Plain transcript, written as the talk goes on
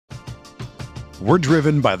We're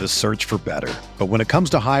driven by the search for better. But when it comes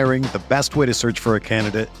to hiring, the best way to search for a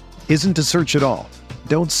candidate isn't to search at all.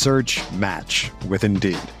 Don't search, match with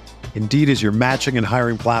Indeed. Indeed is your matching and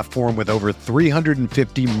hiring platform with over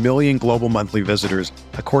 350 million global monthly visitors,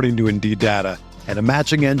 according to Indeed data, and a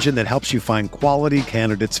matching engine that helps you find quality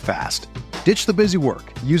candidates fast. Ditch the busy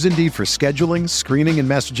work. Use Indeed for scheduling, screening, and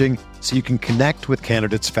messaging so you can connect with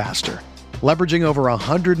candidates faster. Leveraging over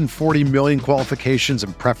 140 million qualifications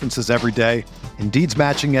and preferences every day, Indeed's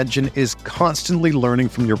matching engine is constantly learning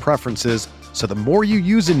from your preferences, so the more you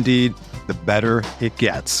use Indeed, the better it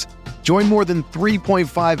gets. Join more than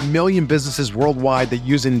 3.5 million businesses worldwide that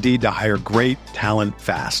use Indeed to hire great talent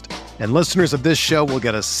fast. And listeners of this show will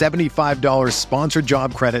get a $75 sponsored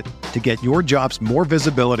job credit to get your jobs more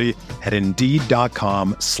visibility at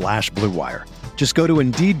Indeed.com/Blue Wire. Just go to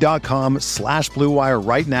Indeed.com/Blue Wire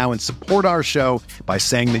right now and support our show by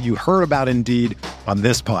saying that you heard about Indeed on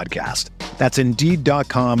this podcast. That's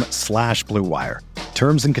Indeed.com/Blue Wire.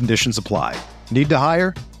 Terms and conditions apply. Need to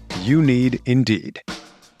hire? You need Indeed.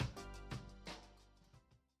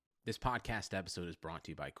 This podcast episode is brought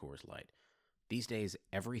to you by Coors Light. These days,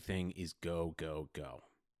 everything is go, go, go.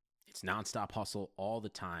 It's nonstop hustle all the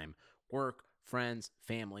time. Work, friends,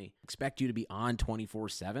 family, expect you to be on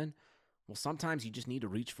 24/7. Well, sometimes you just need to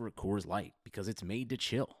reach for a Coors Light because it's made to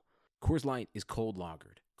chill. Coors Light is cold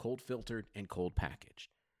lagered, cold filtered, and cold packaged.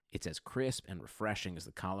 It's as crisp and refreshing as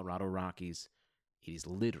the Colorado Rockies. It is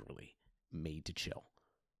literally made to chill.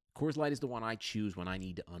 Coors Light is the one I choose when I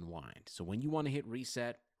need to unwind. So when you want to hit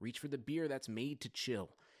reset, reach for the beer that's made to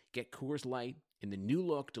chill. Get Coors Light in the new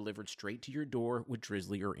look delivered straight to your door with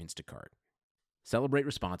Drizzly or Instacart. Celebrate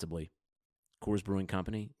responsibly. Coors Brewing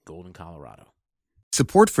Company, Golden, Colorado.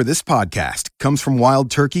 Support for this podcast comes from Wild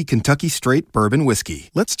Turkey Kentucky Straight Bourbon Whiskey.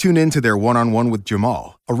 Let's tune in to their one-on-one with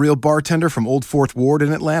Jamal, a real bartender from Old Fourth Ward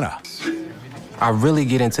in Atlanta. I really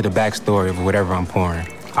get into the backstory of whatever I'm pouring,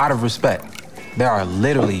 out of respect. There are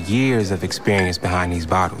literally years of experience behind these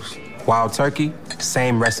bottles. Wild Turkey,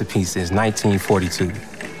 same recipe since 1942.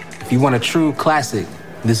 If you want a true classic,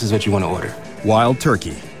 this is what you want to order. Wild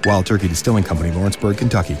Turkey. Wild Turkey Distilling Company, Lawrenceburg,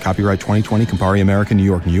 Kentucky. Copyright 2020, Campari American, New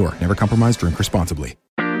York, New York. Never compromise, drink responsibly.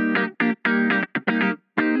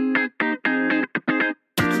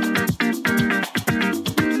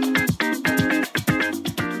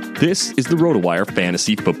 This is the RotoWire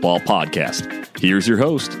Fantasy Football Podcast. Here's your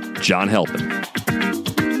host, John Halpin.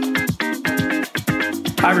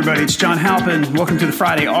 Hi, everybody. It's John Halpin. Welcome to the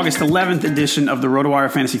Friday, August 11th edition of the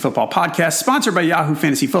RotoWire Fantasy Football Podcast, sponsored by Yahoo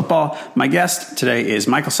Fantasy Football. My guest today is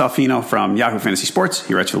Michael Salfino from Yahoo Fantasy Sports.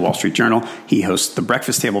 He writes for the Wall Street Journal. He hosts the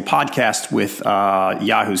Breakfast Table podcast with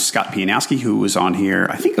Yahoo's Scott Pianowski, who was on here,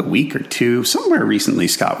 I think, a week or two. Somewhere recently,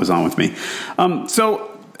 Scott was on with me. So,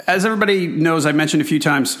 as everybody knows, I mentioned a few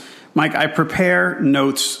times, Mike, I prepare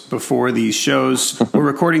notes before these shows. We're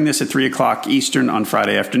recording this at 3 o'clock Eastern on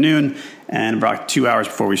Friday afternoon, and about 2 hours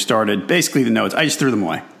before we started, basically the notes, I just threw them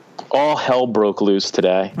away. All hell broke loose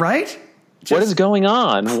today. Right? What is going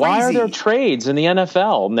on? Crazy. Why are there trades in the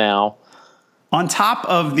NFL now? On top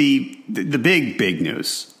of the big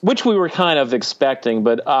news. Which we were kind of expecting,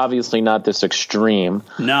 but obviously not this extreme.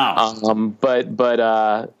 No.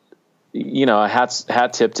 But you know, a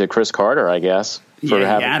hat tip to Chris Carter, I guess, for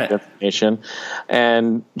having information.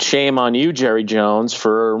 And shame on you, Jerry Jones,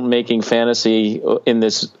 for making fantasy in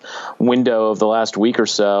this window of the last week or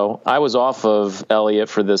so. I was off of Elliott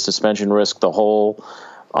for the suspension risk the whole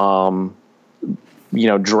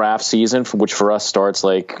draft season, which for us starts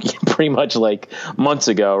like pretty much like months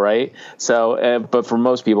ago, right? So, but for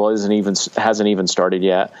most people, it hasn't even started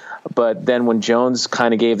yet. But then when Jones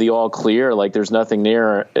kind of gave the all clear, like there's nothing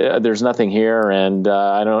here, and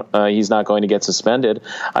he's not going to get suspended.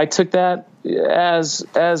 I took that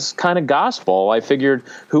as kind of gospel. I figured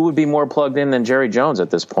who would be more plugged in than Jerry Jones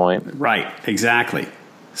at this point? Right, exactly.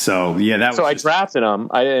 So yeah, I drafted him.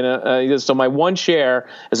 So my one share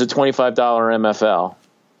is a $25 MFL.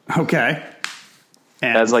 Okay,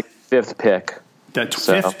 and that's like fifth pick. The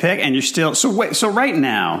fifth pick, and you're still so right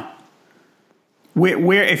now.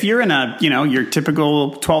 Where if you're in a your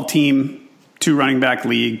typical 12-team 2 running back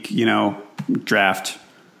league draft,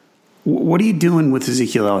 what are you doing with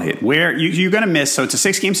Ezekiel Elliott? Where you're going to miss? So it's a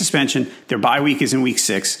 6-game suspension. Their bye week is in week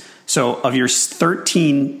 6. So of your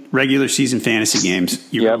 13 regular season fantasy games,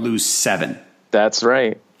 you're going to lose 7. That's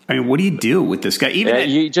right. I mean, what do you do with this guy?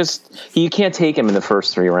 You can't take him in the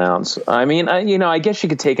first 3 rounds. I mean, I guess you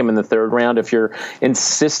could take him in the 3rd round if you're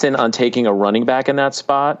insistent on taking a running back in that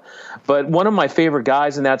spot. But one of my favorite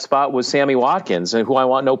guys in that spot was Sammy Watkins, who I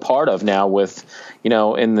want no part of now with,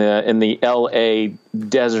 in the LA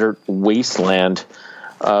desert wasteland.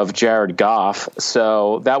 of Jared Goff.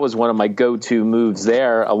 So that was one of my go-to moves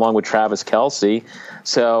there, along with Travis Kelce.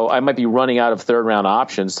 So I might be running out of third-round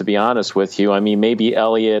options, to be honest with you. I mean, maybe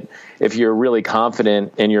Elliott, if you're really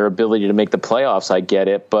confident in your ability to make the playoffs, I get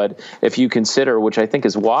it. But if you consider, which I think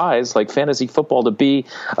is wise, like fantasy football to be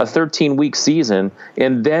a 13-week season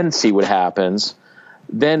and then see what happens,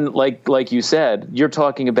 then like you said, you're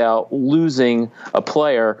talking about losing a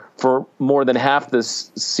player for more than half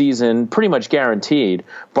this season, pretty much guaranteed,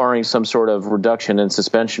 barring some sort of reduction in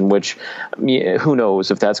suspension, which who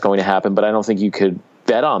knows if that's going to happen, but I don't think you could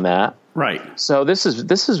bet on that. Right. So this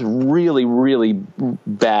is really, really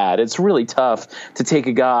bad. It's really tough to take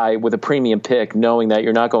a guy with a premium pick knowing that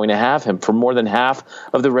you're not going to have him for more than half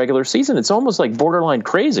of the regular season. It's almost like borderline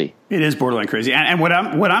crazy. It is borderline crazy. And what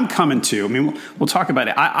I'm coming to, I mean, we'll talk about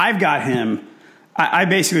it. I've got him. I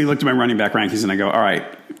basically looked at my running back rankings and I go, all right,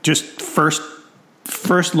 just first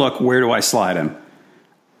look, where do I slide him?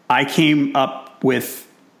 I came up with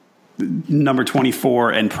number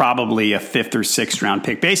 24 and probably a 5th or 6th round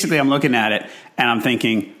pick. Basically, I'm looking at it and I'm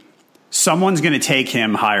thinking someone's going to take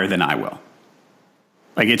him higher than I will.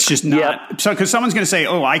 Like, it's just not so, because someone's going to say,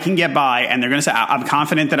 oh, I can get by, and they're going to say, I'm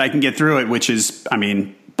confident that I can get through it, which is, I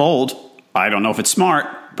mean, bold. I don't know if it's smart,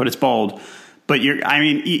 but it's bold. But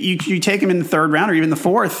you take him in the 3rd round or even the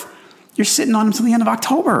 4th, you're sitting on him till the end of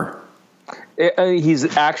October.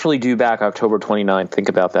 He's actually due back October 29th. Think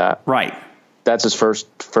about that. Right. That's his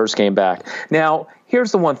first game back. Now,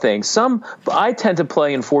 here's the one thing. I tend to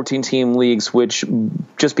play in 14-team leagues, which,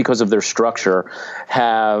 just because of their structure,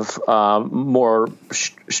 have more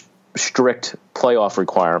strict playoff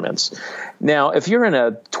requirements. Now, if you're in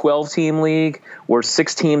a 12-team league where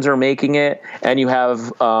 6 teams are making it, and you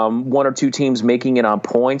have 1 or 2 teams making it on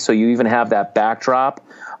points, so you even have that backdrop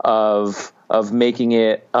of making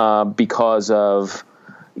it because of,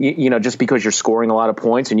 just because you're scoring a lot of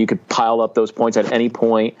points and you could pile up those points at any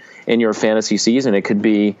point in your fantasy season. It could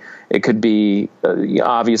be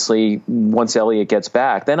obviously once Elliott gets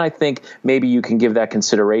back, then I think maybe you can give that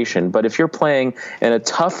consideration. But if you're playing in a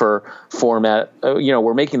tougher format,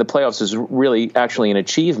 where making the playoffs is really actually an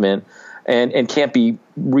achievement and can't be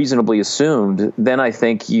reasonably assumed, then I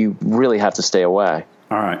think you really have to stay away.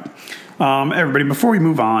 All right. Everybody, before we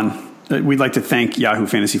move on, we'd like to thank Yahoo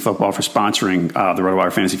Fantasy Football for sponsoring the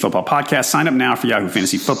RotoWire Fantasy Football podcast. Sign up now for Yahoo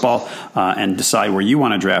Fantasy Football and decide where you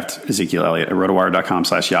want to draft Ezekiel Elliott at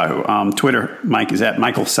rotowire.com/Yahoo. Twitter, Mike is at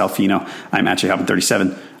Michael Salfino. I'm at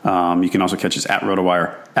JHalpin37. You can also catch us at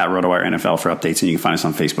RotoWire, at RotoWire NFL for updates, and you can find us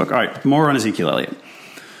on Facebook. All right, more on Ezekiel Elliott.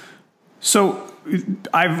 So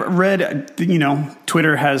I've read,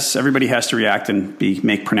 Twitter everybody has to react and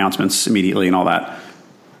make pronouncements immediately and all that.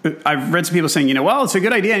 I've read some people saying, well, it's a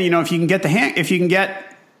good idea. And, if you can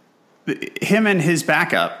get him and his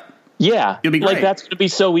backup, yeah, it'll be great. Like, that's going to be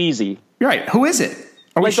so easy. You're right. Who is it?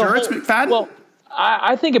 Are we sure it's McFadden? Well,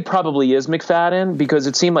 I think it probably is McFadden, because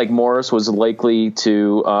it seemed like Morris was likely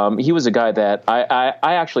to. He was a guy that I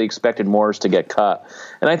actually expected Morris to get cut,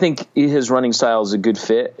 and I think his running style is a good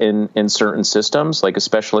fit in certain systems, like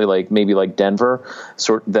especially maybe Denver,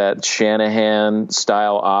 that Shanahan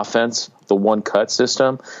style offense, the one cut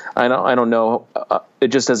system. I don't know. It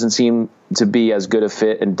just doesn't seem to be as good a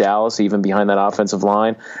fit in Dallas, even behind that offensive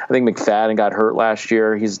line. I think McFadden got hurt last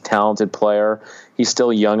year. He's a talented player. He's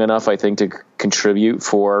still young enough, I think, to contribute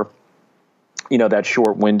for, that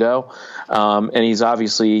short window. And he's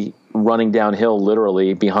obviously running downhill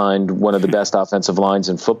literally behind one of the best offensive lines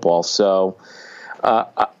in football. So,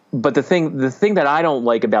 but the thing that I don't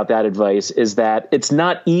like about that advice is that it's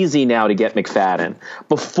not easy now to get McFadden.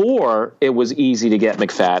 Before, it was easy to get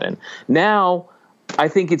McFadden. Now, I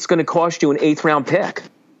think it's going to cost you an 8th round pick.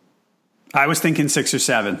 I was thinking 6 or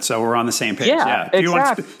 7, so we're on the same page. Yeah,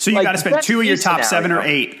 exactly. You got to spend 2 of your top 7 or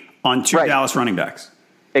 8 on 2 Dallas running backs.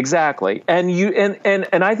 Exactly. And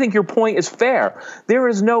I think your point is fair. There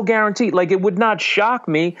is no guarantee. Like, it would not shock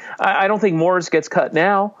me. I don't think Morris gets cut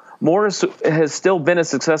now. Morris has still been a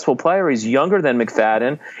successful player. He's younger than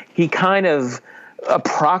McFadden. He kind of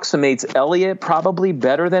approximates Elliott probably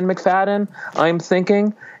better than McFadden, I'm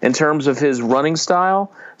thinking, in terms of his running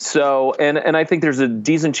style. So, and I think there's a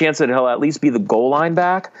decent chance that he'll at least be the goal line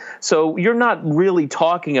back. So you're not really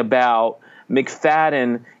talking about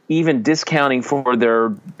McFadden even discounting for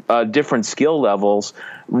their different skill levels,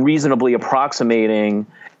 reasonably approximating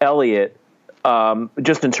Elliott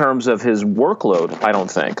just in terms of his workload, I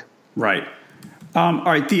don't think. Right. All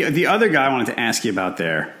right. The other guy I wanted to ask you about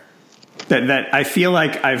there that I feel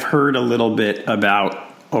like I've heard a little bit about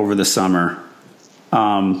over the summer.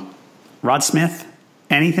 Rod Smith?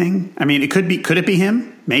 Anything? I mean, could it be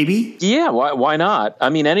him? Maybe. Yeah. Why not? I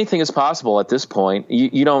mean, anything is possible at this point.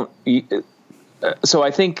 So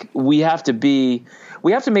I think we have to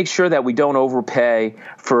make sure that we don't overpay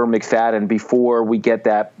for McFadden before we get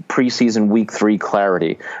that preseason week 3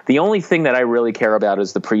 clarity. The only thing that I really care about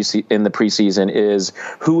is in the preseason is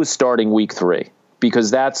who is starting week 3, because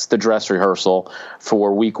that's the dress rehearsal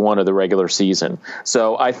for week 1 of the regular season.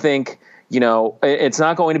 So I think, it's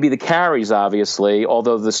not going to be the carries, obviously,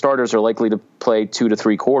 although the starters are likely to play 2 to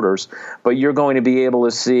 3 quarters, but you're going to be able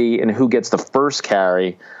to see in who gets the first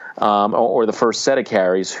carry, or the first set of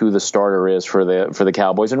carries, who the starter is for the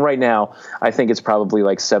Cowboys. And right now, I think it's probably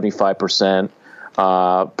like 75%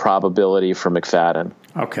 probability for McFadden.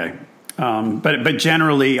 Okay, but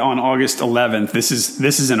generally on August 11th, this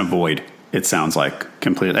is an avoid. It sounds like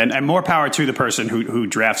completely, and more power to the person who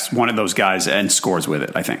drafts one of those guys and scores with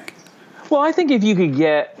it, I think. Well, I think if you could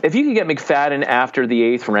get McFadden after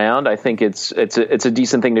the 8th round, I think it's a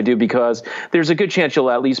decent thing to do, because there's a good chance you'll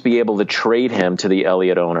at least be able to trade him to the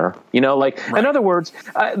Elliott owner. In other words,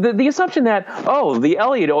 the assumption that the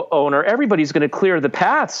Elliott owner, everybody's going to clear the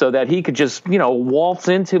path so that he could just waltz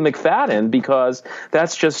into McFadden because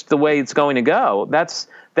that's just the way it's going to go. That's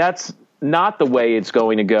not the way it's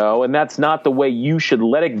going to go, and that's not the way you should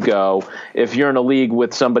let it go. If you're in a league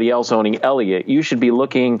with somebody else owning Elliott, you should be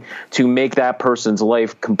looking to make that person's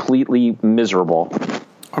life completely miserable.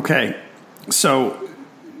 Okay, so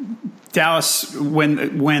Dallas,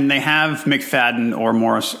 when they have McFadden or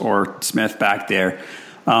Morris or Smith back there,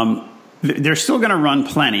 they're still going to run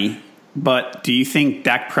plenty. But do you think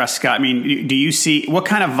Dak Prescott, do you see, what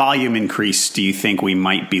kind of volume increase do you think we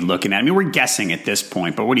might be looking at? We're guessing at this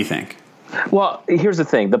point, but what do you think? Well, here's the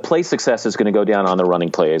thing. The play success is going to go down on the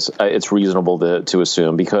running plays. It's reasonable to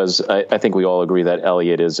assume, because I think we all agree that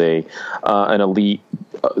Elliott is an elite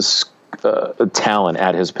talent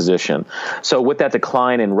at his position. So with that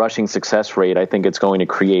decline in rushing success rate, I think it's going to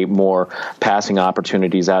create more passing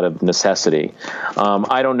opportunities out of necessity.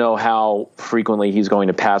 I don't know how frequently he's going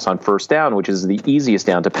to pass on first down, which is the easiest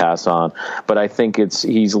down to pass on, but I think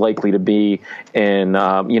he's likely to be in,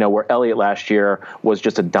 where Elliott last year was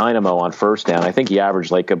just a dynamo on first down. I think he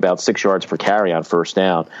averaged like about 6 yards per carry on first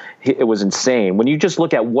down. It was insane. When you just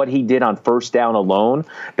look at what he did on first down alone,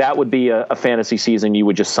 that would be a fantasy season you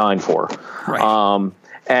would just sign for. Right. Well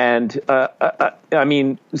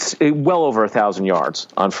over 1,000 yards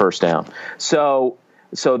on first down. So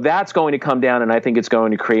that's going to come down, and I think it's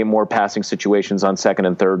going to create more passing situations on second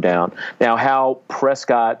and third down. Now, how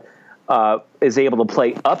Prescott is able to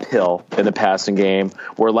play uphill in the passing game,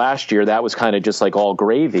 where last year that was kind of just like all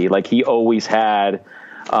gravy. Like he always had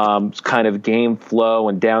kind of game flow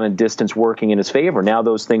and down and distance working in his favor. Now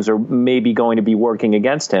those things are maybe going to be working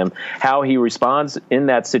against him. How he responds in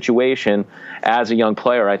that situation as a young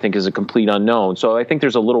player, I think, is a complete unknown. So I think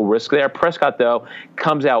there's a little risk there. Prescott, though,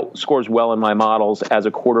 comes out, scores well in my models as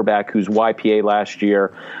a quarterback whose YPA last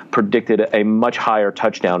year predicted a much higher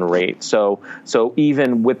touchdown rate. So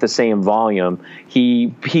even with the same volume,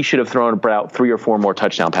 he should have thrown about 3 or 4 more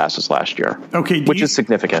touchdown passes last year. Okay, which is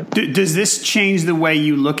significant. Does this change the way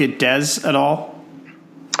you look at Dez at all?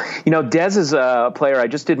 Dez is a player. I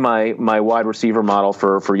just did my wide receiver model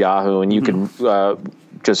for Yahoo, and you can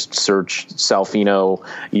just search Salfino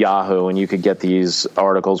Yahoo, and you could get these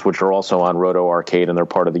articles, which are also on Roto Arcade, and they're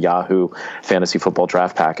part of the Yahoo Fantasy Football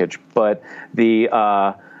Draft Package. But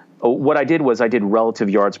what I did was I did relative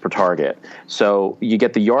yards per target. So you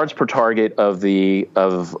get the yards per target of the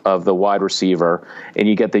wide receiver, and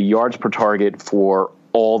you get the yards per target for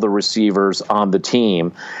all the receivers on the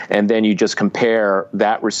team, and then you just compare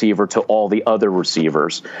that receiver to all the other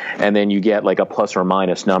receivers, and then you get like a plus or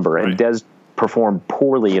minus number. Right. And Dez performed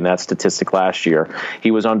poorly in that statistic last year.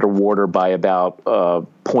 He was underwater by about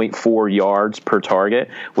 0.4 yards per target,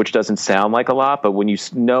 which doesn't sound like a lot, but when you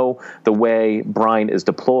know the way Bryant is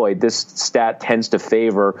deployed, this stat tends to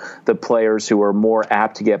favor the players who are more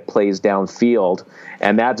apt to get plays downfield,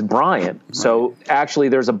 and that's Bryant. Right. So actually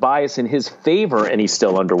there's a bias in his favor, and he's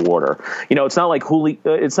still underwater. It's not like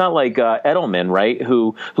Edelman, right,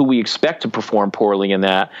 who we expect to perform poorly in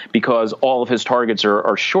that, because all of his targets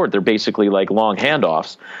are short. They're basically like long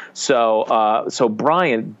handoffs. So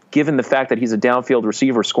Bryant, given the fact that he's a downfield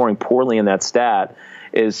receiver, scoring poorly in that stat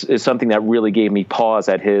is something that really gave me pause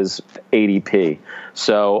at his ADP.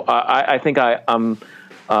 So I think I'm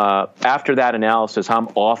after that analysis, I'm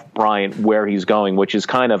off Bryant where he's going, which is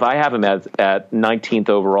kind of, I have him at 19th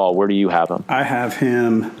overall. Where do you have him? I have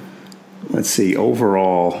him, let's see,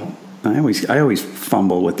 overall. I always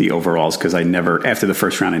fumble with the overalls because after the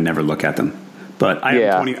first round, I never look at them. But I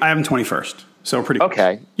have him 21st. So pretty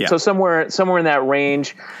okay. Yeah. So somewhere in that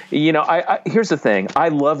range. You know, I here's the thing. I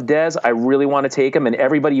love Dez. I really want to take him, and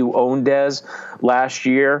everybody who owned Dez last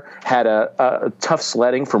year had a tough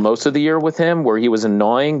sledding for most of the year with him, where he was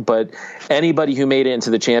annoying. But anybody who made it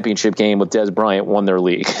into the championship game with Dez Bryant won their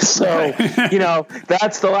league. So you know,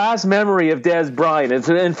 that's the last memory of Dez Bryant.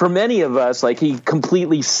 And for many of us, like, he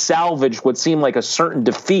completely salvaged what seemed like a certain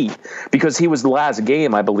defeat because he was the last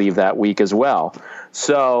game, I believe, that week as well.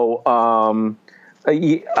 So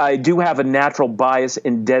I do have a natural bias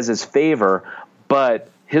in Dez's favor, but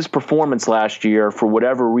his performance last year, for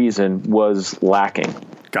whatever reason, was lacking.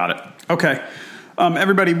 Got it. Okay.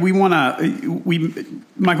 Everybody,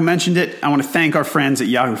 Michael mentioned it. I want to thank our friends at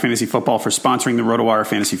Yahoo Fantasy Football for sponsoring the RotoWire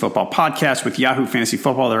Fantasy Football podcast. With Yahoo Fantasy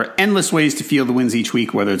Football, there are endless ways to feel the wins each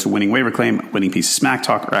week, whether it's a winning waiver claim, a winning piece of smack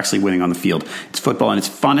talk, or actually winning on the field. It's football in its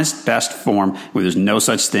funnest, best form, where there's no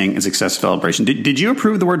such thing as excessive celebration. Did you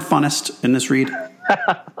approve the word funnest in this read?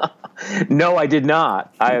 No, I did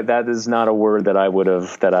not. That is not a word that I would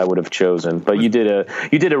have chosen. But you did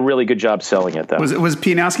a really good job selling it, though. Was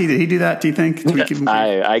Pianowski? Did he do that? Do you think?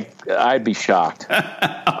 I'd be shocked.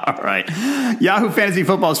 All right. Yahoo Fantasy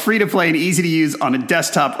Football is free to play and easy to use on a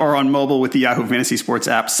desktop or on mobile with the Yahoo Fantasy Sports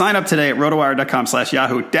app. Sign up today at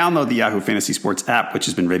rotowire.com/Yahoo. Download the Yahoo Fantasy Sports app, which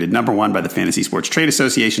has been rated #1 by the Fantasy Sports Trade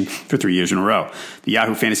Association for 3 years in a row. The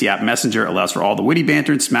Yahoo Fantasy app Messenger allows for all the witty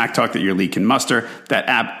banter and smack talk that your league can muster. That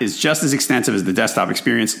app is just as extensive as the desktop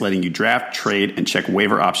experience, letting you draft, trade, and check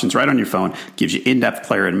waiver options right on your phone. Gives you in-depth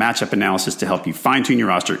player and matchup analysis to help you fine-tune your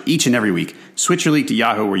roster each and every week. Switch your league to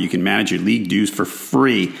Yahoo, where you can manage your league dues for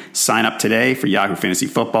free. Sign up today for Yahoo Fantasy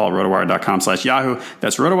Football, rotowire.com/Yahoo.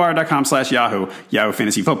 That's rotowire.com/Yahoo. Yahoo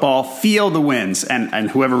Fantasy Football. Feel the wins.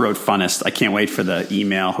 And whoever wrote funnest, I can't wait for the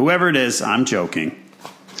email. Whoever it is, I'm joking.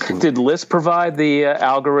 Did List provide the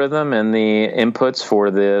algorithm and the inputs for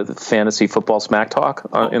the fantasy football smack talk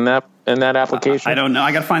in that application? I don't know.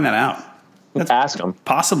 I got to find that out. Ask them.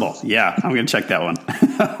 Possible. Yeah, I'm going to check that one.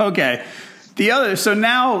 Okay. So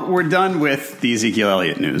now we're done with the Ezekiel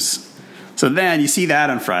Elliott news. So then you see that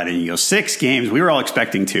on Friday, and you go, 6 games. We were all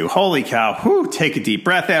expecting 2. Holy cow. Whew, take a deep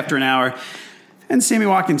breath after an hour. And Sammy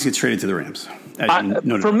Watkins gets traded to the Rams.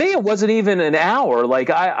 For me, it wasn't even an hour. Like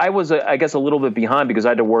I was, I guess, a little bit behind because I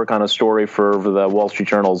had to work on a story for the Wall Street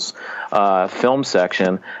Journal's film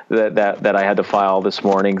section that I had to file this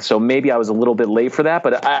morning. So maybe I was a little bit late for that.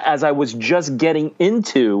 But as I was just getting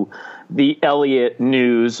into the Elliott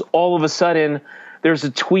news, all of a sudden there's a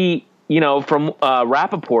tweet, from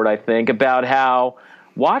Rappaport, I think, about how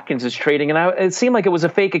Watkins is trading, and it seemed like it was a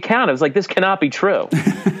fake account. I was like, this cannot be true.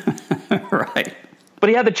 Right. But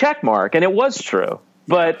he had the check mark, and it was true.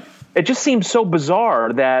 But it just seemed so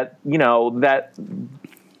bizarre that, that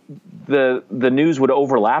the news would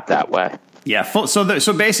overlap that way. Yeah.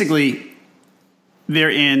 So basically, they're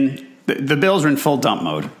in the Bills are in full dump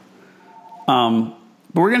mode.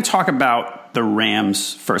 But we're going to talk about the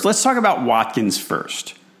Rams first. Let's talk about Watkins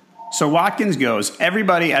first. So Watkins goes.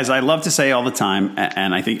 Everybody, as I love to say all the time,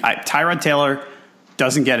 and I think Tyrod Taylor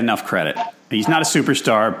doesn't get enough credit. He's not a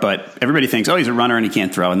superstar, but everybody thinks, he's a runner and he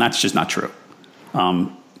can't throw, and that's just not true.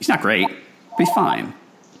 He's not great, but he's fine.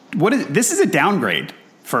 This is a downgrade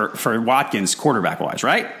for Watkins quarterback-wise,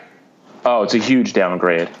 right? Oh, it's a huge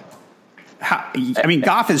downgrade.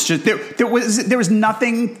 Goff is just there was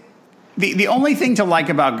nothing. The only thing to like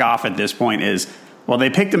about Goff at this point is, they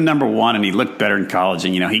picked him #1 and he looked better in college,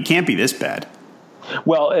 and he can't be this bad.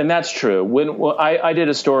 Well, and that's true. I did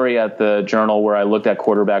a story at the Journal where I looked at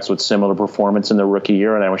quarterbacks with similar performance in their rookie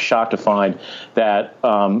year, and I was shocked to find that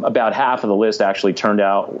about half of the list actually turned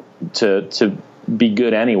out to be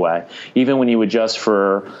good anyway, even when you adjust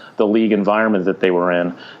for the league environment that they were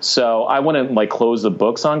in. So I wouldn't close the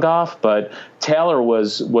books on Goff, but Taylor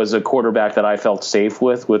was a quarterback that I felt safe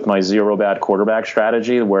with my zero bad quarterback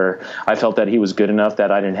strategy, where I felt that he was good enough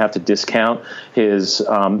that I didn't have to discount his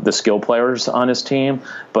the skill players on his team.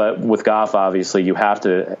 But with Goff, obviously, you have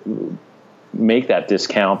to make that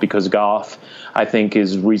discount because Goff, I think,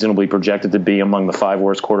 is reasonably projected to be among the 5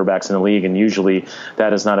 worst quarterbacks in the league, and usually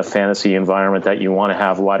that is not a fantasy environment that you want to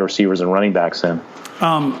have wide receivers and running backs in.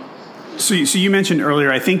 So you mentioned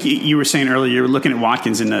earlier, I think you were saying earlier you were looking at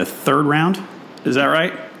Watkins in the 3rd round. Is that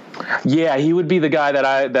right? Yeah, he would be the guy that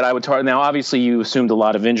I would target. Now, obviously, you assumed a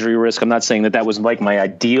lot of injury risk. I'm not saying that was my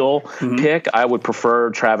ideal pick. I would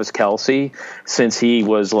prefer Travis Kelce, since he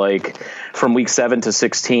was from week 7 to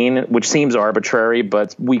 16, which seems arbitrary,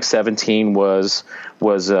 but week 17 was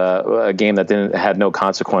a game that had no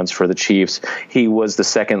consequence for the Chiefs. He was the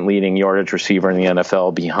 2nd leading yardage receiver in the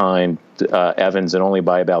NFL behind Evans and only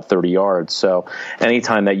by about 30 yards. So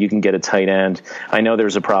anytime that you can get a tight end, I know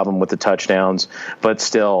there's a problem with the touchdowns, but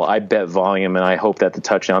still, I bet volume, and I hope that the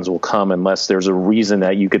touchdowns will come unless there's a reason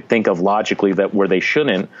that you could think of logically that where they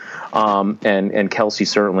shouldn't. And Kelce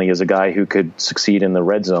certainly is a guy who could succeed in the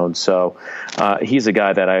red zone. So he's a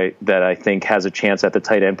guy that I think has a chance at the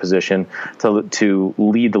tight end position to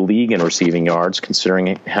lead the league in receiving yards,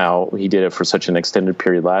 considering how he did it for such an extended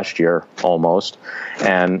period last year, almost.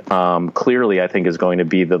 And clearly, I think is going to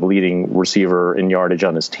be the leading receiver in yardage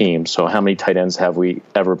on his team. So how many tight ends have we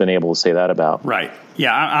ever been able to say that about? Right.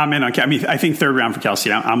 Yeah, I'm in on. I mean, I think third round for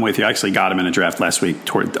Kelce. I'm with you. I actually got him in a draft last week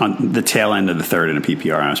on the tail end of the third in a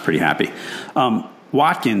PPR. I was pretty happy.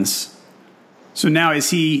 Watkins. So now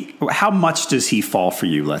how much does he fall for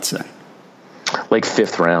you, let's say? Like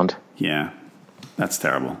fifth round. Yeah, that's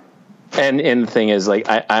terrible. And the thing is, like,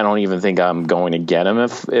 I don't even think I'm going to get him.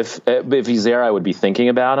 If he's there, I would be thinking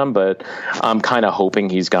about him, but I'm kind of hoping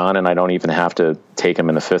he's gone, and I don't even have to take him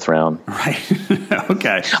in the fifth round. Right.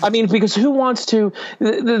 Okay. I mean, because who wants to?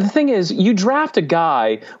 The thing is, you draft a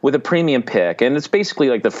guy with a premium pick, and it's basically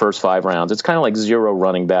like the first 5 rounds. It's kind of like zero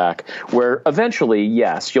running back, where eventually,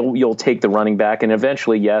 yes, you'll take the running back, and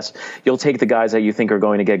eventually, yes, you'll take the guys that you think are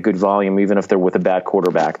going to get good volume, even if they're with a bad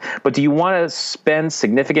quarterback. But do you want to spend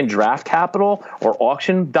significant draft capital or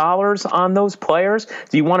auction dollars on those players?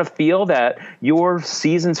 Do you want to feel that your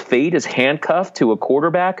season's fate is handcuffed to a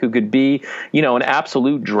quarterback who could be, an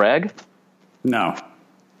absolute dreg? No,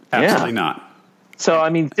 absolutely not. So, I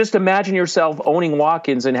mean, just imagine yourself owning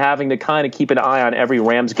Watkins and having to kind of keep an eye on every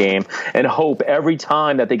Rams game and hope every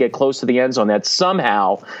time that they get close to the end zone that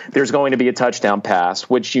somehow there's going to be a touchdown pass,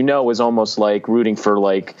 which is almost like rooting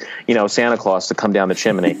for Santa Claus to come down the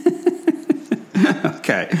chimney.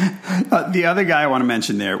 Okay. The other guy I want to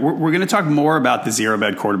mention there, we're going to talk more about the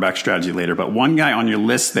zero-bed quarterback strategy later, but one guy on your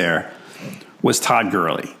list there was Todd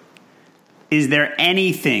Gurley. Is there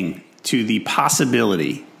anything to the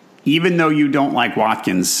possibility, even though you don't like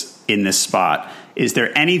Watkins in this spot, is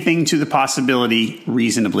there anything to the possibility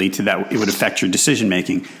reasonably to that it would affect your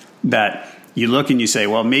decision-making that you look and you say,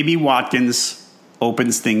 well, maybe Watkins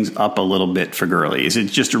opens things up a little bit for Gurley? Is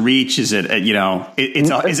it just a reach? Is it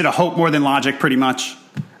is it a hope more than logic pretty much?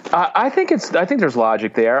 I think there's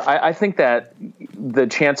logic there. I think that the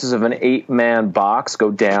chances of an 8-man box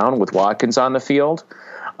go down with Watkins on the field.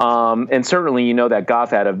 And certainly, that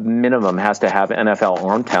Goff at a minimum has to have NFL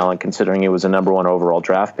arm talent, considering he was a number 1 overall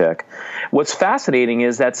draft pick. What's fascinating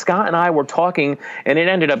is that Scott and I were talking, and it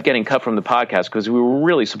ended up getting cut from the podcast because we were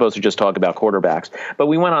really supposed to just talk about quarterbacks. But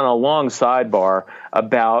we went on a long sidebar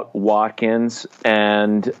about Watkins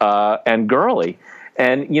and Gurley.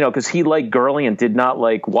 And, because he liked Gurley and did not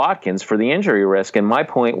like Watkins for the injury risk. And my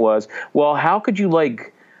point was, well, how could you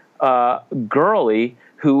like Gurley,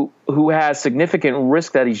 who has significant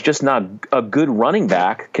risk that he's just not a good running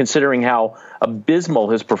back, considering how abysmal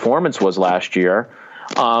his performance was last year,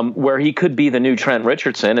 where he could be the new Trent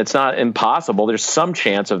Richardson? It's not impossible. There's some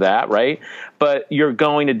chance of that, right? But you're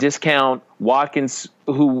going to discount Watkins,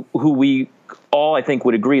 who we all, I think,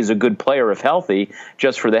 would agree is a good player if healthy,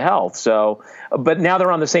 just for the health. So, but now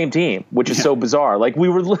they're on the same team, which is so bizarre. Like we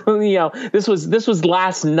were, this was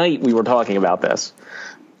last night we were talking about this.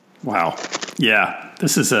 Wow. Yeah.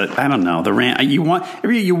 This is I don't know. The Rams, you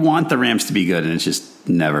want the Rams to be good, and it's just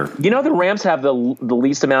never. The Rams have the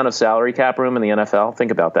least amount of salary cap room in the NFL.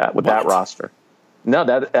 Think about that with that roster. No,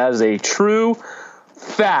 that is a true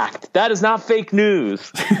fact. That is not fake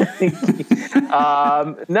news.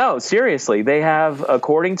 No, seriously. They have,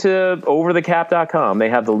 according to overthecap.com, they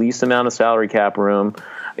have the least amount of salary cap room.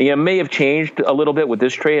 It may have changed a little bit with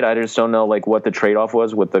this trade. I just don't know what the trade-off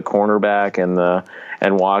was with the cornerback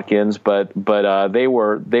and Watkins, but they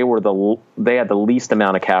had the least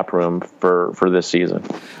amount of cap room for this season.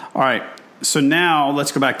 All right. So now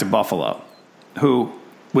let's go back to Buffalo,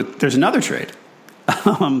 there's another trade.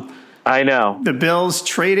 I know. The Bills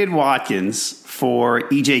traded Watkins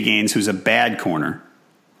for E.J. Gaines, who's a bad corner,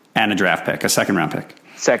 and a draft pick, a second-round pick.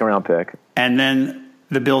 Second-round pick. And then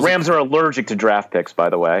the Bills... Rams are allergic to draft picks, by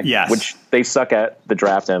the way. Yes. Which they suck at the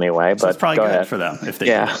draft anyway. So but it's probably go good ahead. for them if they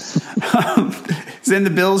do. Then the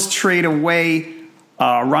Bills trade away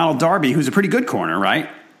Ronald Darby, who's a pretty good corner, right?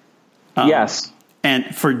 Yes.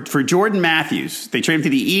 And for Jordan Matthews, they trade him to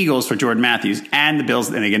the Eagles for Jordan Matthews and the Bills,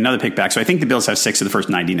 and they get another pick back. So I think the Bills have 6 of the first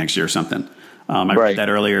 90 next year or something. I read that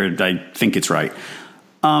earlier. I think it's right.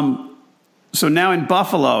 So now in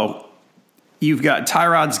Buffalo, you've got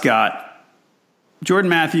Tyrod's got Jordan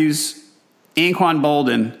Matthews, Anquan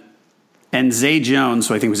Bolden, and Zay Jones,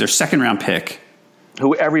 who I think was their second-round pick,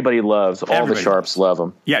 who everybody loves. All the sharps love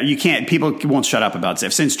him. Yeah, you can't. People won't shut up about Zay.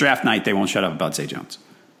 Since draft night, they won't shut up about Zay Jones,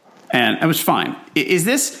 and it was fine. Is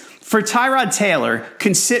this for Tyrod Taylor?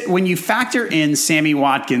 When you factor in Sammy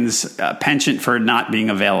Watkins' penchant for not being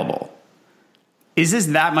available, is this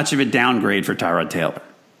that much of a downgrade for Tyrod Taylor?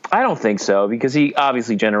 I don't think so, because he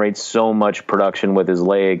obviously generates so much production with his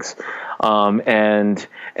legs, and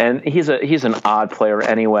he's an odd player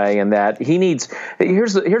anyway. And that he needs.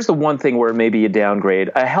 Here's the one thing where it may be a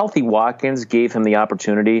downgrade. A healthy Watkins gave him the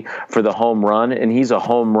opportunity for the home run, and he's a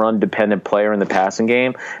home run dependent player in the passing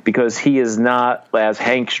game, because he is not, as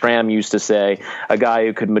Hank Stram used to say, a guy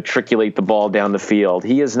who could matriculate the ball down the field.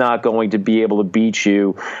 He is not going to be able to beat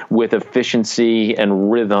you with efficiency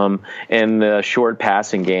and rhythm in the short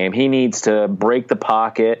passing game. He needs to break the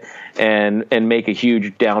pocket and make a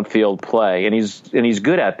huge downfield play, and he's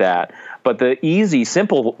good at that. But the easy,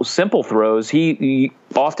 simple throws, he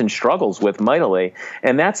often struggles with mightily,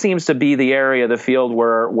 and that seems to be the area of the field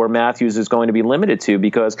where Matthews is going to be limited to,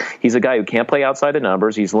 because he's a guy who can't play outside the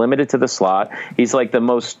numbers. He's limited to the slot. He's like the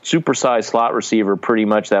most supersized slot receiver pretty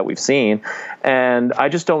much that we've seen, and I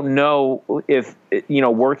just don't know if,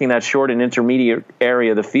 working that short and intermediate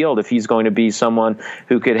area of the field, if he's going to be someone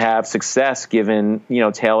who could have success given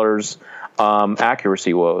Taylor's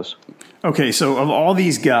accuracy woes. Okay, so of all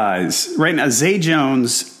these guys, right now, Zay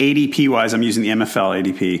Jones, ADP-wise, I'm using the MFL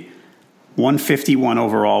ADP, 151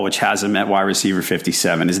 overall, which has him at wide receiver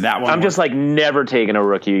 57. Is that one? I'm just never taking a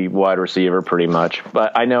rookie wide receiver pretty much.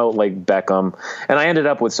 But I know Beckham, and I ended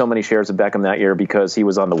up with so many shares of Beckham that year because he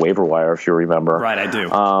was on the waiver wire, if you remember. Right, I do.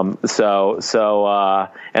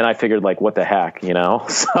 And I figured what the heck,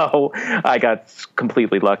 So I got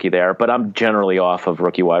completely lucky there. But I'm generally off of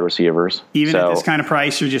rookie wide receivers. Even at this kind of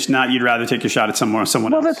price, you'd rather take a shot at someone else.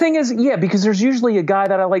 Well, the thing is, because there's usually a guy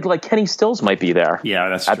that I like Kenny Stills might be there. Yeah,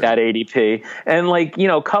 that's at true. That ADP.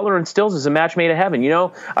 And Cutler and Stills is a match made in heaven.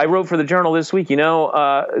 I wrote for the Journal this week,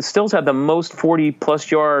 Stills had the most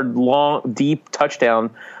 40-plus yard long, deep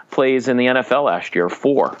touchdown plays in the NFL last year,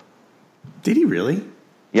 4. Did he really?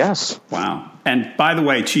 Yes. Wow. And by the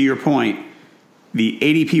way, to your point, the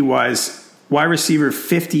ADP-wise, wide receiver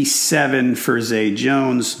 57 for Zay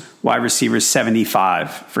Jones, wide receiver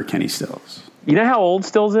 75 for Kenny Stills. You know how old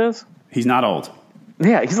Stills is? He's not old.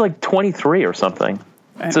 Yeah, he's 23 or something.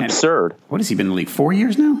 It's absurd. What has he been in the league? 4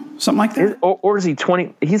 years now? Something like that? Or is he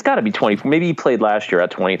 20? He's got to be 20. Maybe he played last year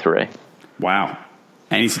at 23. Wow.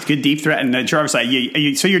 And he's a good deep threat. And Jarvis,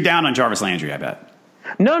 so you're down on Jarvis Landry, I bet.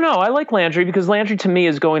 No, I like Landry because Landry to me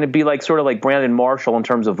is going to be sort of like Brandon Marshall in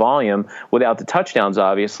terms of volume without the touchdowns,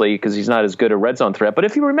 obviously, because he's not as good a red zone threat. But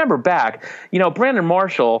if you remember back, Brandon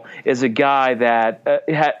Marshall is a guy that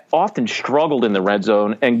had often struggled in the red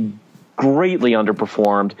zone and greatly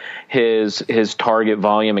underperformed his target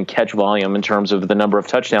volume and catch volume in terms of the number of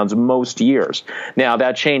touchdowns most years. Now,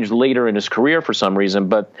 that changed later in his career for some reason,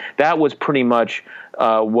 but that was pretty much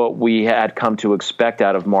what we had come to expect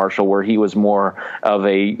out of Marshall, where he was more of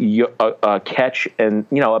a catch and,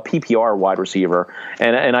 a PPR wide receiver.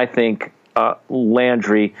 And I think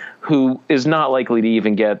Landry, who is not likely to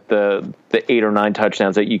even get the 8 or 9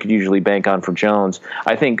 touchdowns that you could usually bank on for Jones,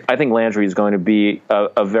 I think Landry is going to be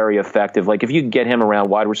a very effective. If you get him around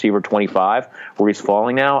wide receiver 25, where he's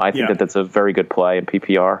falling now, I think that's a very good play in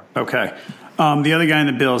PPR. Okay. The other guy in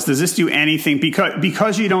the Bills, does this do anything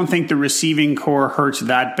because you don't think the receiving core hurts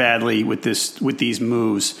that badly with these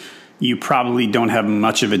moves? You probably don't have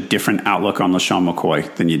much of a different outlook on LeSean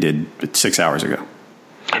McCoy than you did 6 hours ago.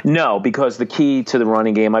 No, because the key to the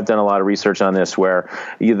running game, I've done a lot of research on this, where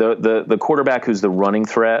the quarterback who's the running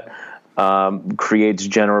threat creates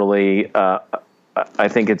generally, I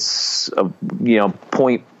think it's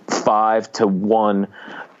 0.5 to 1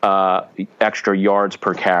 extra yards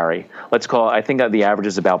per carry. Let's call it, I think the average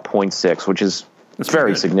is about 0.6, which is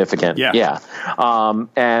very significant. Yeah.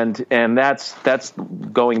 And that's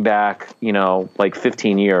going back,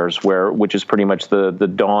 15 years, which is pretty much the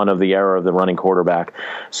dawn of the era of the running quarterback.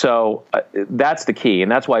 So that's the key.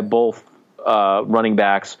 And that's why both running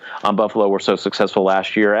backs on Buffalo were so successful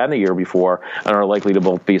last year and the year before, and are likely to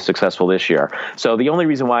both be successful this year. So the only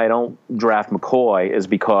reason why I don't draft McCoy is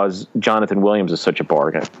because Jonathan Williams is such a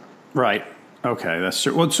bargain. Right. Okay, that's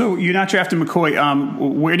true. Well, so you're not drafting McCoy.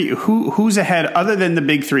 Who's ahead other than the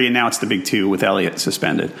big 3, and now it's the big 2 with Elliott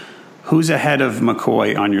suspended? Who's ahead of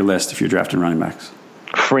McCoy on your list if you're drafting running backs?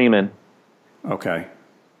 Freeman. Okay.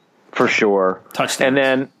 For sure. Touchdown.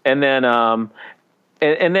 And then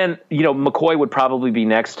McCoy would probably be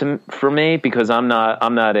next for me because I'm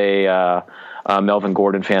not a Melvin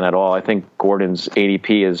Gordon fan at all. I think Gordon's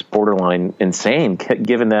ADP is borderline insane,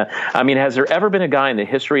 given that, I mean, has there ever been a guy in the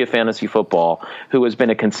history of fantasy football who has been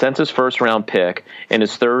a consensus first-round pick in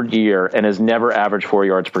his third year and has never averaged 4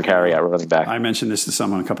 yards per carry at running back? I mentioned this to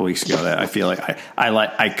someone a couple weeks ago that I feel like I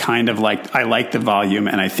like the volume,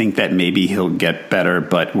 and I think that maybe he'll get better,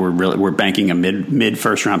 but we're banking a mid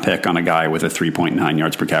first-round pick on a guy with a 3.9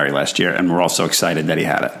 yards per carry last year, and we're all so excited that he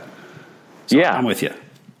had it. So yeah, I'm with you.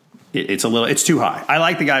 It's too high. I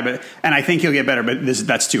like the guy, and I think he'll get better, but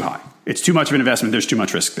that's too high. It's too much of an investment. There's too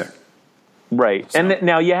much risk there. Right. So. And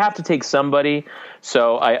now you have to take somebody.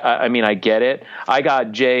 So I mean, I get it. I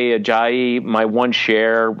got Jay Ajayi, my one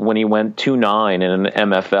share when he went 2-9 in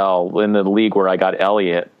an MFL in the league where I got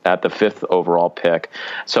Elliott at the 5th overall pick.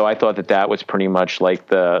 So I thought that was pretty much like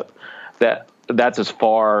that's as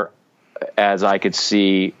far as I could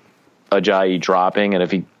see Ajayi dropping. And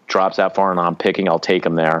if he drops that far and I'm picking, I'll take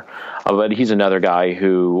him there. But he's another guy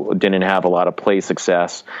who didn't have a lot of play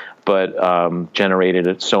success, but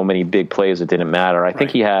generated so many big plays it didn't matter. I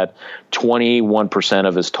think he had 21%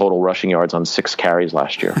 of his total rushing yards on 6 carries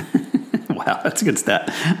last year. Wow, that's a good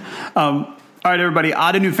stat. All right, everybody.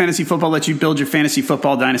 Ottoneu Fantasy Football lets you build your fantasy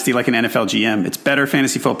football dynasty like an NFL GM. It's better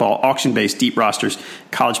fantasy football, auction-based, deep rosters,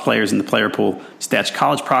 college players in the player pool, stats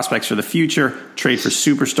college prospects for the future, trade for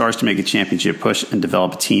superstars to make a championship push, and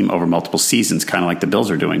develop a team over multiple seasons, kind of like the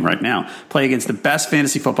Bills are doing right now. Play against the best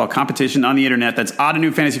fantasy football competition on the internet. That's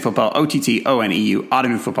Ottoneu Fantasy Football, OTTONEU,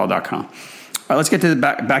 OttoneuFootball.com. All right, let's get to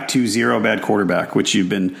back to zero bad quarterback, which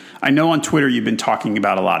I know on Twitter you've been talking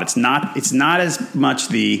about a lot. It's not as much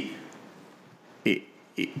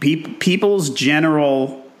people's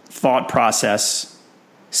general thought process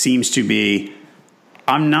seems to be,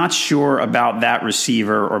 I'm not sure about that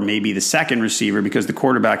receiver or maybe the second receiver because the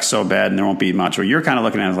quarterback's so bad and there won't be much. Or you're kind of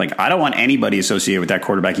looking at it like, I don't want anybody associated with that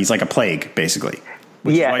quarterback. He's like a plague, basically.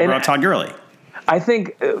 Which is why you brought Todd Gurley. I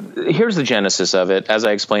think here's the genesis of it, as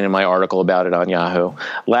I explained in my article about it on Yahoo.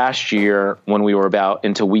 Last year, when we were about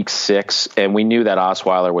into week 6, and we knew that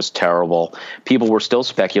Osweiler was terrible, people were still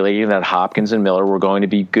speculating that Hopkins and Miller were going to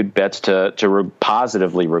be good bets to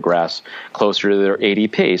positively regress closer to their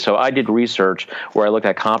ADP. So I did research where I looked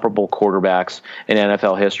at comparable quarterbacks in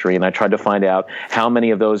NFL history, and I tried to find out how many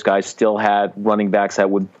of those guys still had running backs that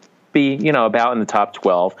would be, about in the top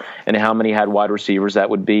 12, and how many had wide receivers that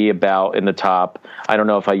would be about in the top, I don't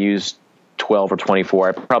know if I used 12 or 24.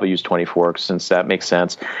 I probably used 24 since that makes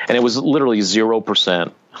sense. And it was literally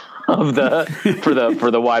 0% of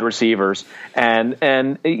for the wide receivers, and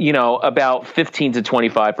about 15 to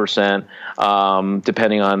 25%,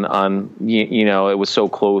 depending on it was so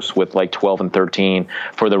close with like 12 and 13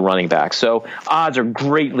 for the running back. So odds are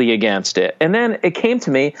greatly against it. And then it came to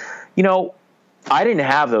me, I didn't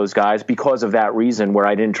have those guys because of that reason where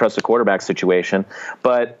I didn't trust the quarterback situation.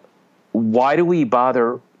 But why do we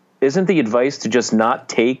bother? Isn't the advice to just not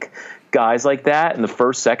take guys like that in the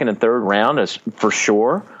first, second, and third round for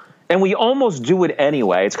sure? And we almost do it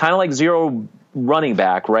anyway. It's kind of like zero running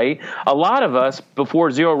back, right? A lot of us, before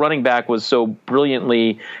zero running back was so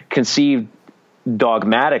brilliantly conceived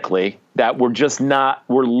dogmatically, that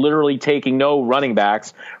we're literally taking no running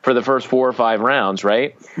backs for the first 4 or 5 rounds,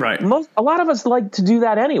 right? Right. A lot of us like to do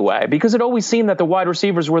that anyway, because it always seemed that the wide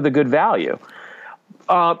receivers were the good value.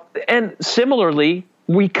 And similarly,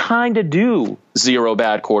 we kind of do zero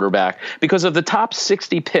bad quarterback because of the top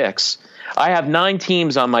 60 picks. I have 9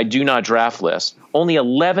 teams on my do not draft list. Only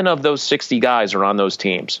 11 of those 60 guys are on those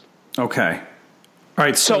teams. Okay. All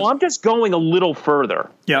right. So I'm just going a little further,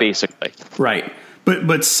 basically. Right.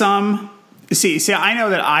 But some see, I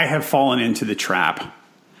know that I have fallen into the trap.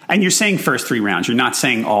 And you're saying first 3 rounds. You're not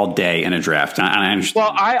saying all day in a draft. And I understand.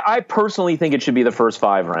 Well, I personally think it should be the first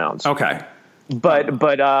 5 rounds. Okay.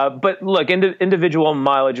 But look, individual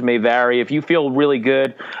mileage may vary. If you feel really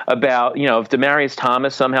good about, if Demaryius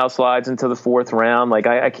Thomas somehow slides into the 4th round, like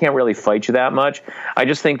I can't really fight you that much. I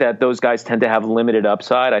just think that those guys tend to have limited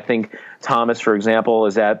upside. I think Thomas, for example,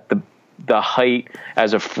 is at the height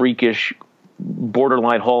as a freakish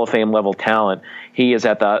borderline Hall of Fame level talent. He is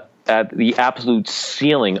at the absolute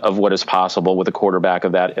ceiling of what is possible with a quarterback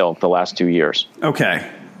of that ilk the last 2 years. Okay.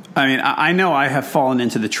 I mean, I know I have fallen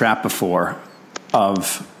into the trap before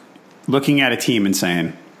of looking at a team and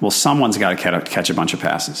saying, well, someone's got to catch a bunch of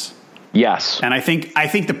passes. Yes. And I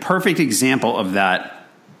think the perfect example of that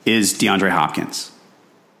is DeAndre Hopkins.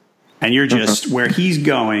 And you're just where he's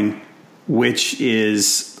going, which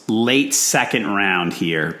is late 2nd round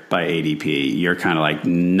here by ADP. You're kind of like,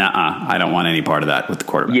 nah, I don't want any part of that with the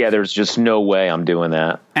quarterback. Yeah, there's just no way I'm doing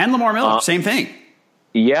that. And Lamar Miller, same thing.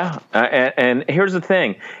 Yeah, and here's the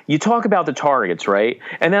thing. You talk about the targets, right?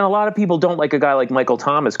 And then a lot of people don't like a guy like Michael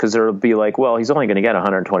Thomas because they'll be like, well, he's only going to get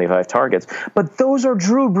 125 targets. But those are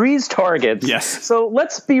Drew Brees targets. Yes. So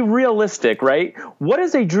let's be realistic, right? What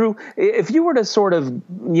is a Drew – if you were to sort of,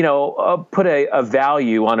 put a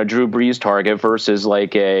value on a Drew Brees target versus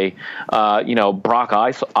like a, Brock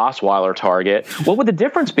Osweiler target, what would the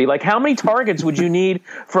difference be? Like how many targets would you need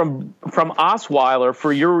from Osweiler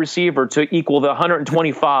for your receiver to equal the 125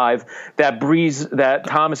 that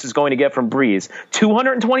Thomas is going to get from Brees?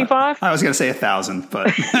 225? I was going to say 1,000,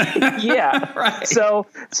 but yeah. Right. So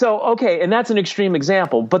okay, and that's an extreme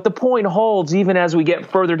example, but the point holds even as we get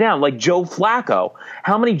further down. Like Joe Flacco,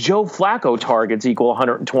 how many Joe Flacco targets equal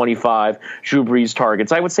 125 Drew Brees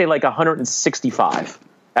targets? I would say like 165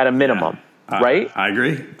 at a minimum, right? I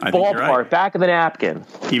agree. I think Ballpark, you're right. back of the napkin.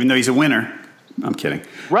 Even though he's a winner. I'm kidding.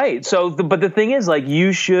 Right. So, but the thing is, like,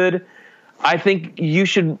 I think you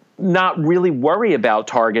should not really worry about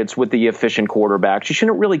targets with the efficient quarterbacks. You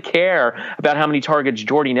shouldn't really care about how many targets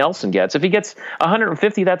Jordy Nelson gets. If he gets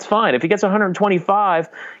 150, that's fine. If he gets 125,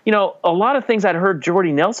 a lot of things that hurt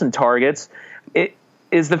Jordy Nelson targets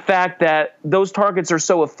is the fact that those targets are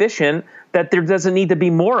so efficient that there doesn't need to be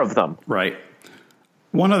more of them. Right.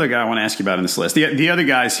 One other guy I want to ask you about in this list. The other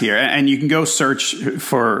guys here, and you can go search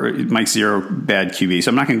for Mike Zero bad QB, so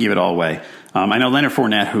I'm not going to give it all away. I know Leonard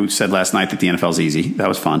Fournette, who said last night that the NFL's easy. That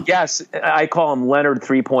was fun. Yes, I call him Leonard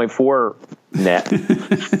 3.4 net.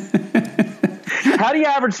 How do you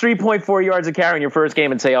average 3.4 yards a carry in your first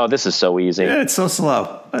game and say, oh, this is so easy? Yeah, it's so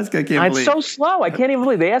slow. I can't believe it's so slow. I can't even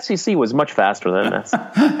believe the SEC was much faster than this.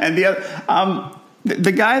 And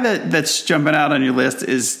the guy that's jumping out on your list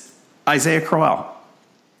is Isaiah Crowell.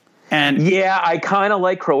 And yeah, I kind of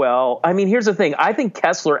like Crowell. I mean, here's the thing. I think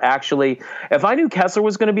Kessler actually, if I knew Kessler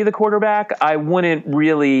was going to be the quarterback, I wouldn't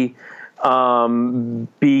really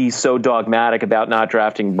be so dogmatic about not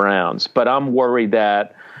drafting Browns. But I'm worried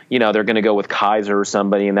that, they're going to go with Kaiser or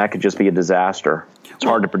somebody, and that could just be a disaster. It's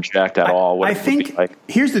hard to project at all. What I think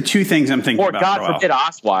here's the two things I'm thinking about. Or God forbid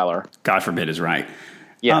Osweiler. God forbid is right.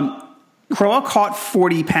 Yeah. Crowell caught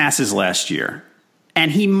 40 passes last year. And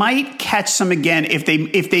he might catch some again if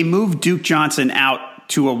they move Duke Johnson out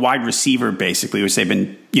to a wide receiver, basically, which they've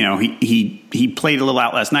been, he played a little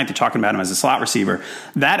out last night. They're talking about him as a slot receiver.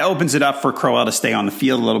 That opens it up for Crowell to stay on the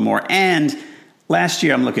field a little more. And last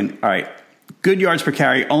year, I'm looking, all right, good yards per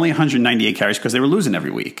carry, only 198 carries because they were losing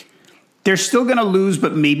every week. They're still going to lose,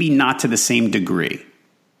 but maybe not to the same degree.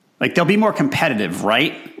 Like, they'll be more competitive,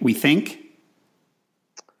 right? We think?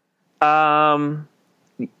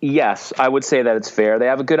 Yes, I would say that it's fair. They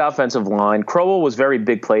have a good offensive line. Crowell was very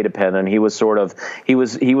big play dependent. He was he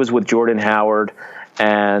was with Jordan Howard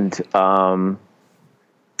and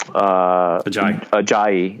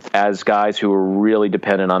Ajayi as guys who were really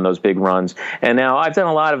dependent on those big runs. And now I've done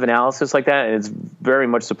a lot of analysis like that, and it's very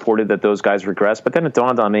much supported that those guys regress. But then it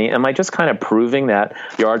dawned on me, am I just kind of proving that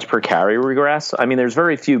yards per carry regress? I mean, there's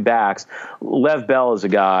very few backs. Lev Bell is a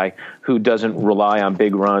guy who doesn't rely on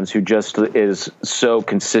big runs, who just is so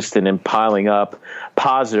consistent in piling up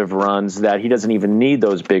positive runs that he doesn't even need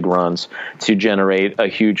those big runs to generate a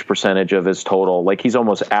huge percentage of his total. Like, he's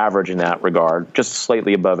almost average in that regard, just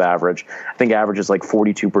slightly above average. I think average is like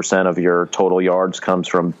 42% of your total yards comes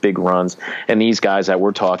from big runs. And these guys that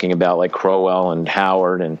we're talking about, like Crowell and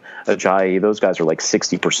Howard and Ajayi, those guys are like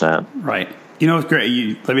 60%. Right. You know, it's great.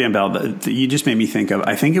 Le'Veon Bell, you just made me think of,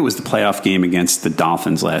 I think it was the playoff game against the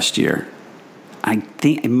Dolphins last year. I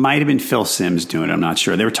think it might have been Phil Simms doing it. I'm not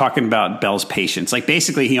sure. They were talking about Bell's patience. Like,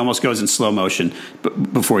 basically, he almost goes in slow motion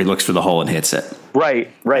before he looks for the hole and hits it.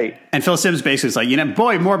 Right. And Phil Simms basically is like,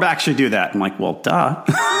 boy, more backs should do that. I'm like, well, duh.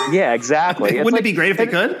 Yeah, exactly. Wouldn't it be great if they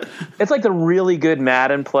could? It's like the really good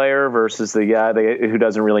Madden player versus the guy who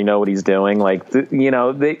doesn't really know what he's doing. Like,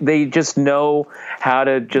 they just know how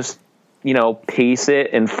to just, pace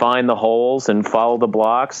it and find the holes and follow the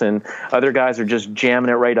blocks, and other guys are just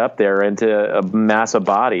jamming it right up there into a mass of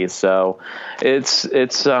bodies. So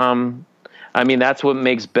it's I mean, that's what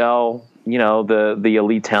makes Bell, the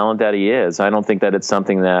elite talent that he is. I don't think that it's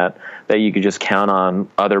something that you could just count on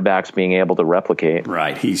other backs being able to replicate.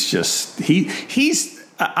 Right. He's just,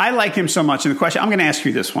 I like him so much. And the question, I'm going to ask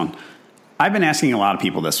you this one. I've been asking a lot of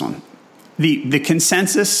people this one. The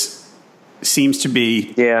consensus seems to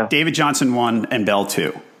be David Johnson 1 and Bell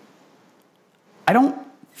 2. I don't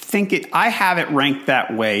think I have it ranked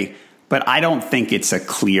that way, but I don't think it's a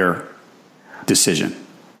clear decision.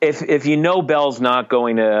 If Bell's not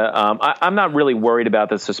going to, I'm not really worried about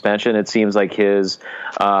the suspension. It seems like his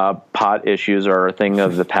pot issues are a thing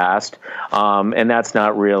of the past, and that's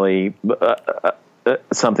not really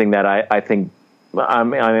something that I think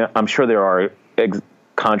I'm sure there are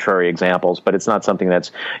contrary examples, but it's not something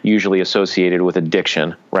that's usually associated with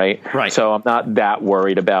addiction, right? Right. So I'm not that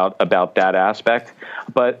worried about that aspect.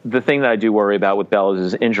 But the thing that I do worry about with Bell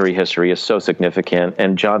is his injury history is so significant,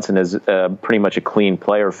 and Johnson is pretty much a clean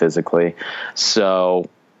player physically. So,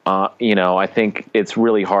 I think it's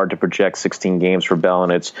really hard to project 16 games for Bell,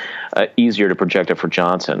 and it's easier to project it for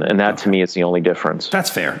Johnson. And that, to me, is the only difference. That's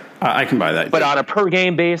fair. I can buy that. But on a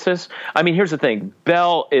per-game basis, I mean, here's the thing.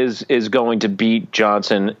 Bell is going to beat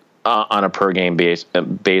Johnson on a per-game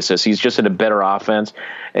basis. He's just in a better offense,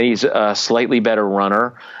 and he's a slightly better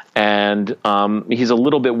runner. And he's a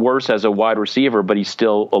little bit worse as a wide receiver, but he's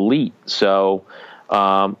still elite. So,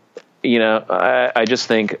 I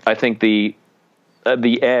think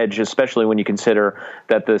the edge, especially when you consider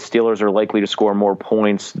that the Steelers are likely to score more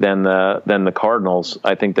points than the Cardinals,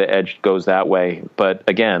 I think the edge goes that way. But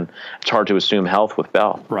again, it's hard to assume health with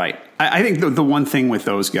Bell. Right. I think the one thing with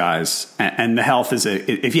those guys and the health is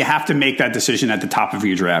if you have to make that decision at the top of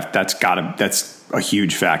your draft, that's a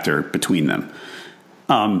huge factor between them.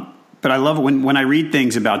 But I love it when I read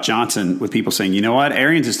things about Johnson with people saying, you know what,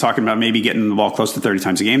 Arians is talking about maybe getting the ball close to 30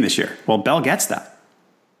 times a game this year. Well, Bell gets that.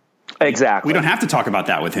 Exactly. We don't have to talk about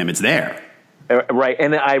that with him. It's there. Right.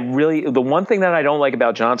 And the one thing that I don't like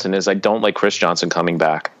about Johnson is I don't like Chris Johnson coming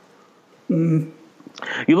back. You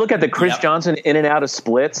look at the Chris Johnson in and out of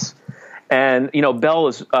splits, and,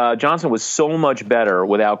 Johnson was so much better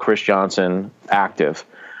without Chris Johnson active.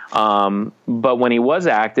 But when he was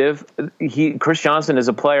active, Chris Johnson is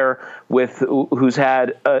a player who's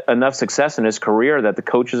had enough success in his career that the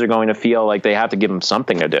coaches are going to feel like they have to give him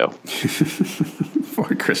something to do.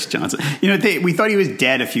 For Chris Johnson. We thought he was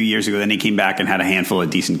dead a few years ago. Then he came back and had a handful of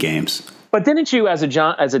decent games. But didn't you, as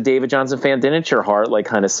a David Johnson fan, didn't your heart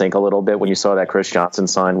kind of sink a little bit when you saw that Chris Johnson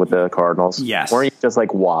signed with the Cardinals? Yes. Weren't you just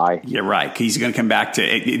like, why? You're right. He's going to come back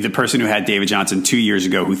to the person who had David Johnson 2 years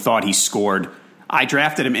ago who thought he scored. I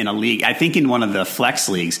drafted him in a league. I think in one of the flex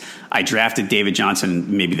leagues, I drafted David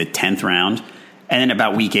Johnson maybe the 10th round. And then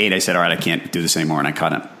about week 8, I said, all right, I can't do this anymore. And I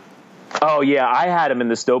cut him. Oh, yeah. I had him in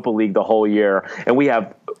the Stopa League the whole year. And we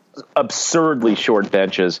have absurdly short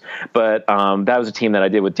benches. But that was a team that I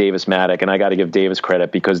did with Davis Maddock. And I got to give Davis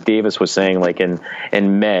credit because Davis was saying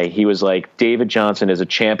in May, he was like, David Johnson is a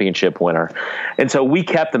championship winner. And so we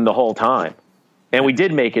kept him the whole time. And we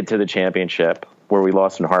did make it to the championship, where we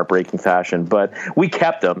lost in heartbreaking fashion, but we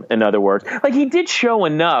kept him, in other words. He did show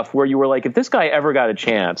enough where you were like, if this guy ever got a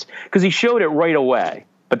chance, because he showed it right away,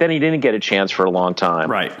 but then he didn't get a chance for a long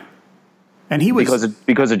time. Right. And he was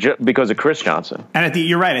because of Chris Johnson. And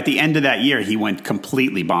you're right, at the end of that year, he went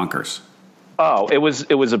completely bonkers. Oh, it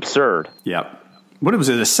was absurd. Yep. What was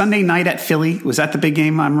it, a Sunday night at Philly? Was that the big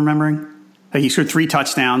game I'm remembering? He scored 3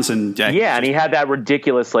 touchdowns. And and he had that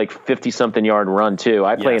ridiculous 50-something yard run, too.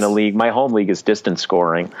 I play in a league. My home league is distance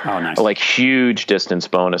scoring. Oh, nice. Huge distance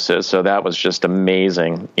bonuses. So that was just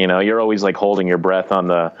amazing. You're always holding your breath on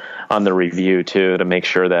the review, too, to make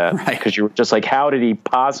sure that, because you're just how did he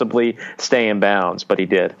possibly stay in bounds? But he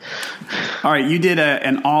did. All right. You did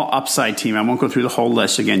an all upside team. I won't go through the whole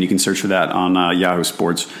list again. You can search for that on Yahoo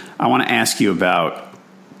Sports. I want to ask you about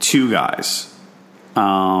 2 guys.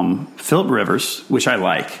 Philip Rivers, which I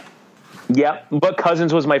like. Yeah, but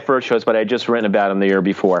Cousins was my first choice, but I had just written about him the year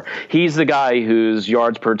before. He's the guy whose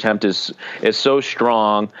yards per attempt is so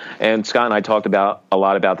strong, and Scott and I talked a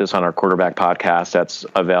lot about this on our quarterback podcast that's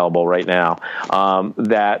available right now,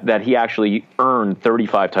 that he actually earned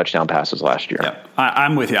 35 touchdown passes last year. Yeah,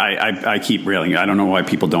 I'm with you. I keep railing. I don't know why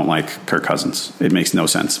people don't like Kirk Cousins. It makes no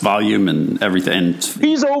sense. Volume and everything.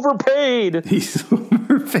 He's overpaid. He's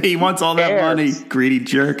overpaid. He wants all that money. Greedy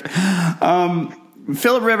jerk.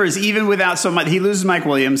 Philip Rivers, even without so much, he loses Mike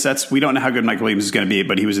Williams. We don't know how good Mike Williams is going to be,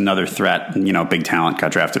 but he was another threat. Big talent,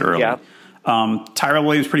 got drafted early. Yeah. Tyrell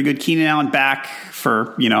Williams, pretty good. Keenan Allen back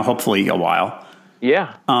for hopefully a while.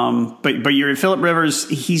 Yeah. But you're Philip Rivers.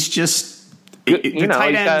 He's just the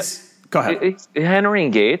tight ends. Go ahead. Henry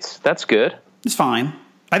and Gates. That's good. It's fine.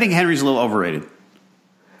 I think Henry's a little overrated.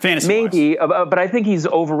 Maybe, but I think he's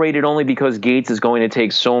overrated only because Gates is going to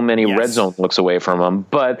take so many red zone looks away from him.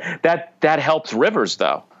 But that helps Rivers,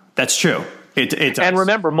 though. That's true. It does. And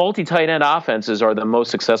remember, multi-tight end offenses are the most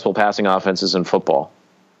successful passing offenses in football.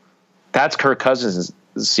 That's Kirk Cousins'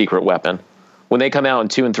 secret weapon. When they come out in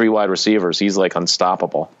 2 and 3 wide receivers, he's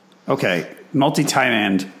unstoppable. Okay, multi-tight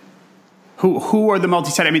end. Who are the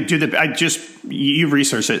multi-tight? I mean, you've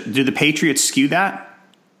researched it. Do the Patriots skew that?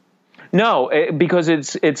 No, because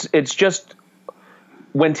it's just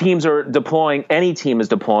when teams are deploying, any team is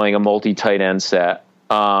deploying a multi-tight end set.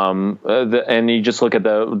 And you just look at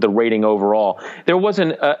the rating overall. There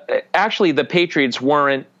wasn't actually the Patriots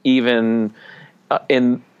weren't even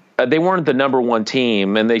they weren't the number one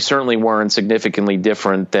team, and they certainly weren't significantly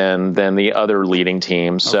different than the other leading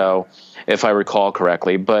teams. Okay. So, if I recall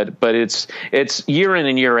correctly, but it's year in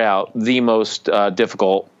and year out the most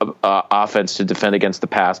difficult offense to defend against the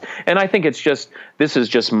pass. And I think this is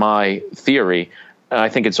just my theory. I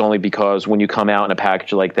think it's only because when you come out in a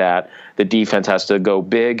package like that, the defense has to go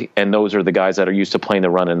big, and those are the guys that are used to playing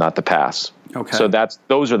the run and not the pass. Okay. So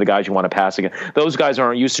those are the guys you want to pass against. Those guys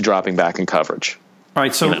aren't used to dropping back in coverage. All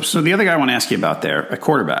right, so the other guy I want to ask you about there, a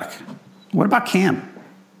quarterback. What about Cam?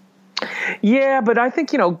 Yeah, but I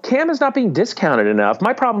think, Cam is not being discounted enough.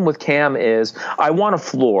 My problem with Cam is I want a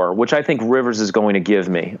floor, which I think Rivers is going to give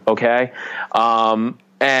me, okay?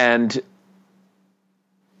 And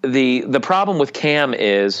the problem with Cam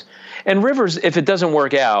is, and Rivers, if it doesn't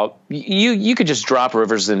work out, you could just drop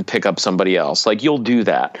Rivers and pick up somebody else. Like, you'll do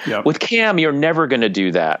that. Yep. With Cam, you're never going to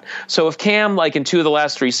do that. So if Cam, like in 2 of the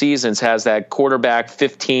last 3 seasons, has that quarterback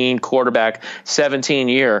 15, quarterback 17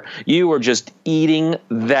 year, you are just eating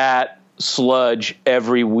that sludge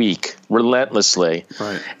every week relentlessly.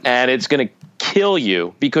 Right. And it's going to kill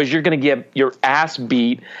you because you're going to get your ass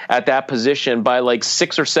beat at that position by like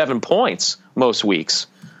 6 or 7 points most weeks.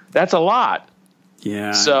 That's a lot.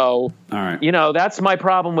 Yeah. So, all right. That's my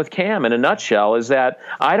problem with Cam in a nutshell, is that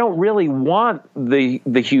I don't really want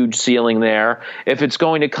the huge ceiling there if it's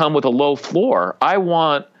going to come with a low floor. I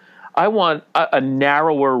want a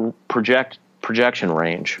narrower projection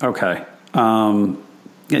range. Okay.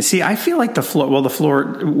 See, I feel like the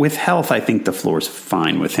floor with health, I think the floor is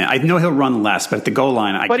fine with him. I know he'll run less, but at the goal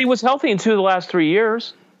line, but he was healthy in 2 of the last 3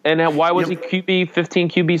 years. And why was he QB 15,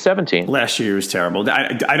 QB 17? Last year was terrible.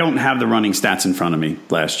 I don't have the running stats in front of me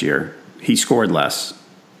last year. He scored less,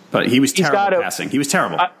 but he was terrible passing. He was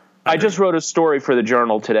terrible. I just wrote a story for the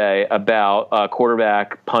Journal today about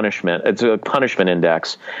quarterback punishment. It's a punishment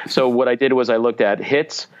index. So what I did was I looked at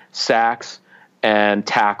hits, sacks, and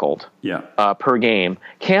tackled per game.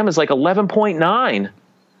 Cam is like 11.9.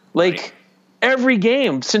 Like every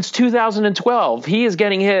game since 2012, he is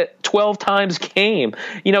getting hit 12 times a game.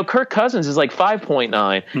 Kirk Cousins is like 5.9.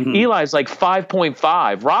 Mm-hmm. Eli's like 5.5.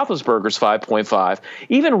 Roethlisberger's 5.5.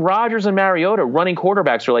 Even Rodgers and Mariota, running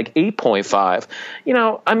quarterbacks, are like 8.5.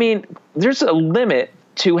 There's a limit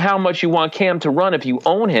to how much you want Cam to run if you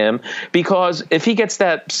own him, because if he gets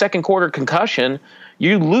that second quarter concussion,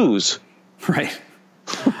 you lose. Right.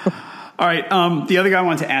 All right. The other guy I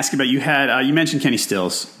wanted to ask you about, you mentioned Kenny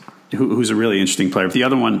Stills, who's a really interesting player. But the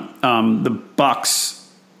other one, the Bucs,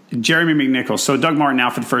 Jeremy McNichols. So Doug Martin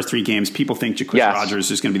out for the first 3 games. People think Jacquizz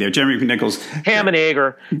Rodgers is going to be there. Jeremy McNichols. Ham and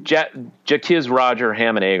Egger. Jacquizz Rodgers,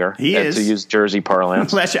 Ham and Egger. He is. To use Jersey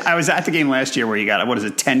parlance. Last year, I was at the game last year where he got,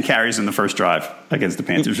 10 carries in the first drive against the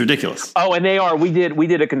Panthers. Ridiculous. Oh, and they are. We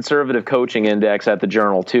did a conservative coaching index at the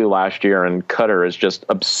Journal, too, last year, and Cutter is just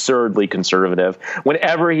absurdly conservative.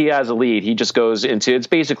 Whenever he has a lead, he just goes into, it's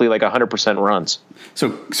basically like 100% runs.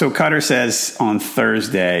 So Cutter says on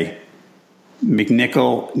Thursday,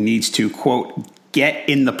 McNichol needs to, quote, get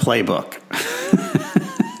in the playbook.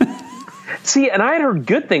 See, and I had heard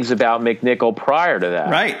good things about McNichol prior to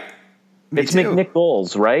that. Right. It's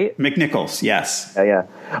McNichols, right? McNichols, yes. Yeah.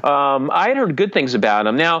 I had heard good things about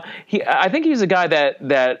him. Now, I think he's a guy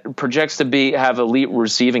that projects to have elite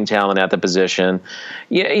receiving talent at the position.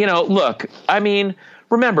 Look,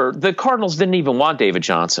 remember, the Cardinals didn't even want David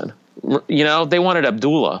Johnson. They wanted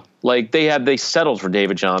Abdullah. Like they settled for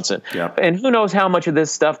David Johnson. Yep. And who knows how much of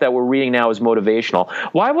this stuff that we're reading now is motivational.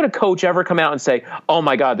 Why would a coach ever come out and say, "Oh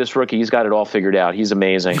my God, this rookie, he's got it all figured out. He's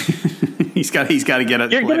amazing." he's got to get a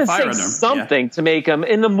You're going to say something to make him.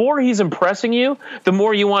 And the more he's impressing you, the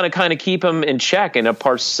more you want to kind of keep him in check in a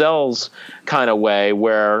Parcells kind of way,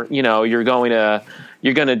 where you're going to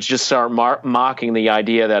just start mocking the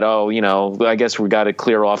idea that, I guess we got to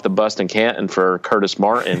clear off the bust in Canton for Curtis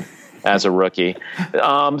Martin as a rookie.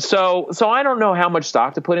 So I don't know how much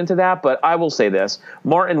stock to put into that, but I will say this.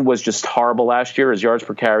 Martin was just horrible last year. His yards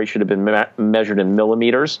per carry should have been measured in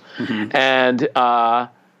millimeters. Mm-hmm.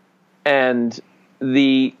 And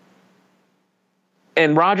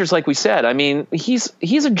Rodgers, like we said,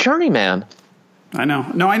 he's a journeyman. I know.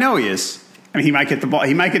 No, I know he is. He might get the ball.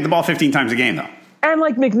 He might get the ball 15 times a game, though. And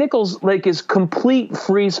like McNichols, is complete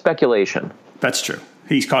free speculation. That's true.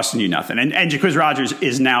 He's costing you nothing. And Jacquizz Rodgers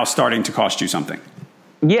is now starting to cost you something.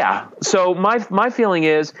 Yeah. So my feeling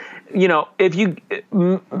is, if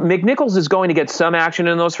McNichols is going to get some action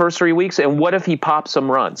in those first 3 weeks, and what if he pops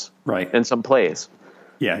some runs? Right. And some plays?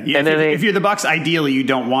 Yeah. And if you're the Bucs, ideally you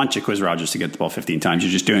don't want Jacquizz Rodgers to get the ball 15 times.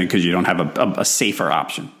 You're just doing it because you don't have a safer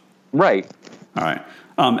option. Right. All right.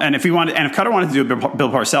 And if Cutter wanted to do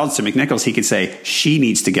Bill Parcells to McNichols, he could say she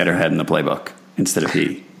needs to get her head in the playbook instead of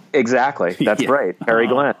he. Exactly. That's right. Harry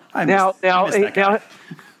Glenn. Now,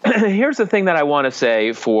 here's the thing that I want to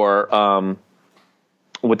say for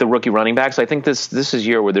with the rookie running backs. I think this is a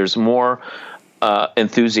year where there's more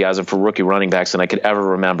enthusiasm for rookie running backs than I could ever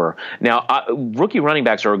remember. Now, rookie running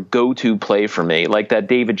backs are a go-to play for me, like that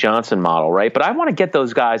David Johnson model, right? But I want to get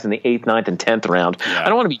those guys in the 8th, 9th, and 10th round. Yeah. I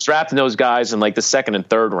don't want to be drafting those guys in like the 2nd and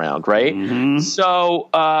 3rd round, right? Mm-hmm. So,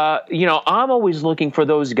 I'm always looking for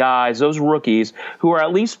those guys, those rookies who are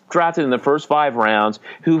at least drafted in the first 5 rounds,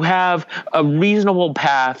 who have a reasonable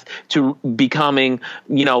path to becoming,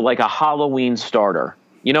 like a Halloween starter.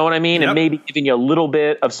 You know what I mean? Yep. And maybe giving you a little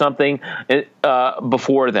bit of something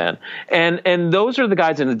before then. And those are the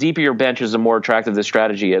guys, and the deeper your bench is, the more attractive this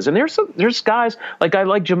strategy is. And there's guys like I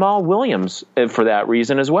like Jamal Williams for that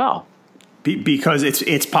reason as well. Because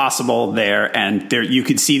it's possible there, and there you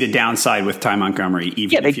could see the downside with Ty Montgomery.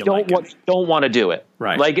 Even if you don't want to do it.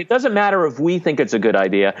 Right. Like, it doesn't matter if we think it's a good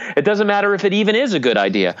idea. It doesn't matter if it even is a good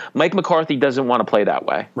idea. Mike McCarthy doesn't want to play that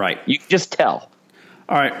way. Right. You can just tell.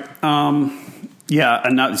 All right.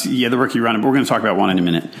 The rookie running. We're going to talk about one in a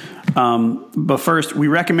minute. But first, we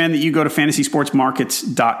recommend that you go to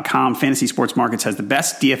fantasysportsmarkets.com. Fantasy Sports Markets has the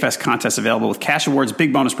best DFS contests available with cash awards,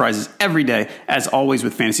 big bonus prizes every day. As always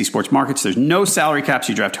with Fantasy Sports Markets, there's no salary caps.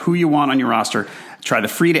 You draft who you want on your roster. Try the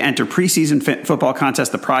free-to-enter preseason football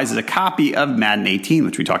contest. The prize is a copy of Madden 18,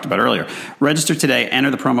 which we talked about earlier. Register today.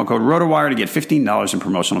 Enter the promo code ROTOWIRE to get $15 in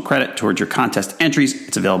promotional credit towards your contest entries.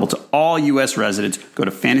 It's available to all U.S. residents. Go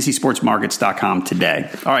to fantasysportsmarkets.com today.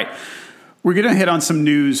 All right. We're going to hit on some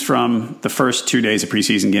news from the first 2 days of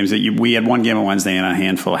preseason games. We had one game on Wednesday and a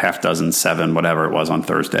handful, 6, 7, whatever it was on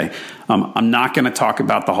Thursday. I'm not going to talk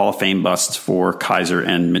about the Hall of Fame busts for Kaiser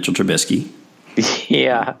and Mitchell Trubisky.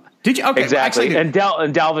 Yeah. Did you? Okay, exactly. And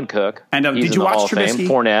Dalvin Cook. And did you watch Trubisky?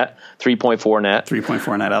 Fournette, 3.4 net.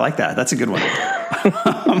 3.4 net. I like that. That's a good one.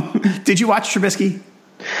 Did you watch Trubisky?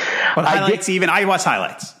 What highlights? I watched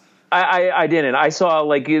highlights. I didn't. I saw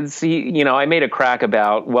I made a crack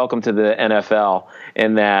about welcome to the NFL,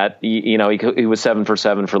 and that he was 7 for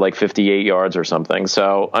 7 for like 58 yards or something.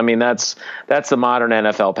 So I mean that's the modern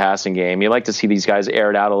NFL passing game. You like to see these guys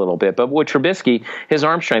aired out a little bit, but with Trubisky, his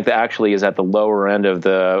arm strength actually is at the lower end of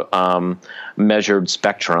the measured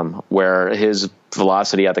spectrum, where his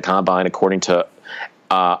velocity at the combine, according to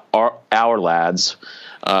our lads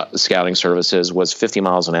scouting services, was 50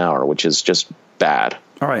 miles an hour, which is just bad.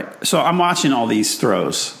 All right, so I'm watching all these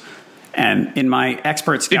throws, and in my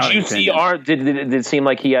expert scouting opinion, did it seem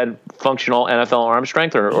like he had functional NFL arm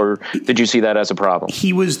strength, or did you see that as a problem?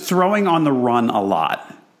 He was throwing on the run a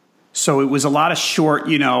lot, so it was a lot of short,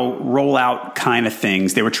 rollout kind of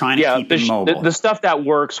things. They were trying to keep him mobile. The stuff that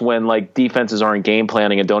works when like defenses aren't game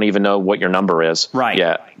planning and don't even know what your number is. Right.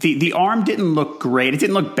 Yeah. The arm didn't look great. It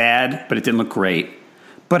didn't look bad, but it didn't look great.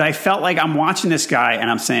 But I felt like I'm watching this guy and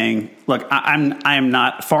I'm saying, look, I am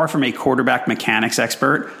not far from a quarterback mechanics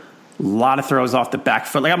expert. A lot of throws off the back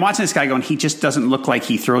foot. Like, I'm watching this guy going, he just doesn't look like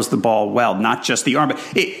he throws the ball well, not just the arm.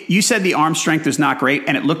 But you said the arm strength is not great,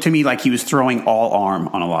 and it looked to me like he was throwing all arm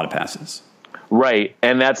on a lot of passes. Right,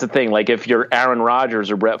 and that's the thing. Like, if you're Aaron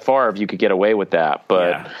Rodgers or Brett Favre, you could get away with that.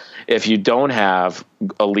 But if you don't have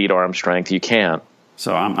elite arm strength, you can't.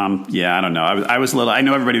 So I don't know. I was a little. I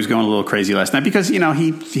know everybody was going a little crazy last night because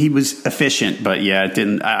he was efficient, but it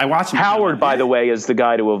didn't. I watched him. Howard, by the way, is the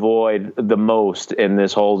guy to avoid the most in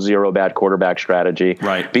this whole zero bad quarterback strategy,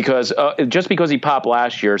 right? Because just because he popped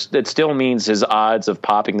last year, it still means his odds of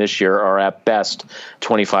popping this year are at best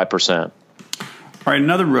 25%. All right,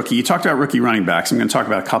 another rookie. You talked about rookie running backs. I'm going to talk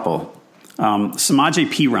about a couple. Samaje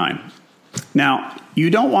Perine. Now, you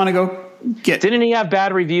don't want to go. Didn't he have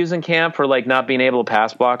bad reviews in camp for like not being able to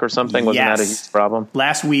pass block or something? Wasn't that a huge problem?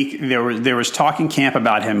 Last week there was talk in camp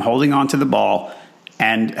about him holding on to the ball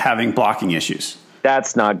and having blocking issues.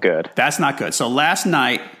 That's not good. That's not good. So last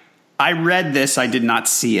night I read this. I did not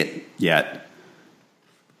see it yet.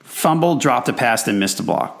 Fumbled, dropped a pass, and missed a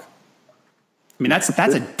block. I mean that's a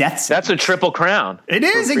death sentence. That's a triple crown. It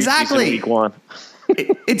is exactly week 1.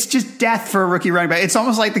 It's just death for a rookie running back. It's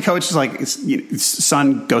almost like the coach is like,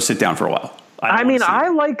 son, go sit down for a while. I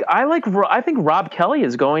think Rob Kelly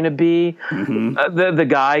is going to be the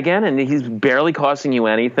guy again, and he's barely costing you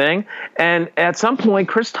anything. And at some point,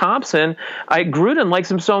 Chris Thompson, Gruden likes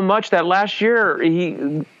him so much that last year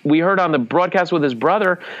we heard on the broadcast with his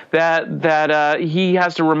brother that he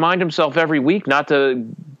has to remind himself every week not to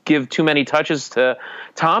give too many touches to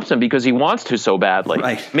Thompson because he wants to so badly.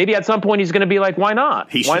 Right. Maybe at some point he's going to be like, why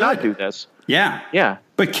not? Why should. not do this? Yeah. Yeah.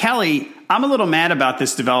 But Kelly, I'm a little mad about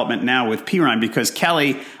this development now with Perine because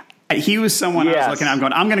Kelly, he was someone I was looking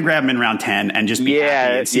at. I'm going to grab him in round 10 and just be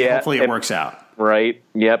happy and see. Hopefully it works out. Right.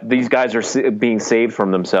 Yep. These guys are being saved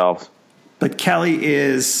from themselves. But Kelly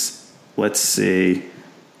is, let's see.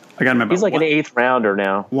 I got him about He's like an 8th rounder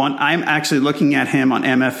now. I'm actually looking at him on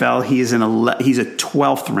MFL. He's a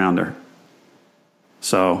 12th rounder.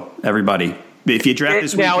 So everybody, if you draft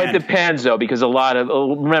this weekend. Now it depends though, because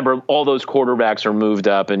remember all those quarterbacks are moved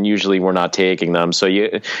up, and usually we're not taking them. So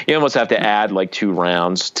you almost have to add like 2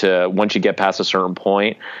 rounds to once you get past a certain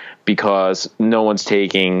point, because no one's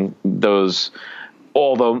taking those.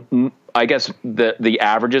 Although I guess the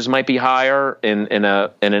averages might be higher in an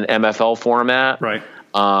MFL format, right?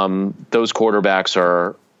 Those quarterbacks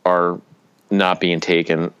are not being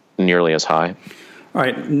taken nearly as high. All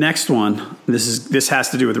right, next one. This has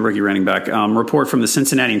to do with the rookie running back. Report from the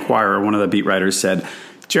Cincinnati Enquirer. One of the beat writers said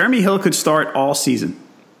Jeremy Hill could start all season.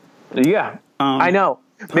 Yeah, I know.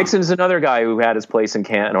 Mixon's another guy who had his place in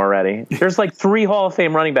Canton already. There's like 3 Hall of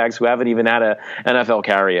Fame running backs who haven't even had an NFL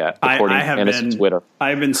carry yet, according to Anderson's Twitter.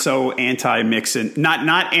 I've been so anti-Mixon.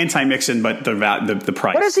 Not anti-Mixon, but the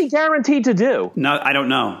price. What is he guaranteed to do? No, I don't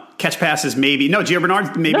know. Catch passes, maybe. No, Gio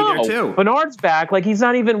Bernard's maybe there too. Bernard's back. Like, he's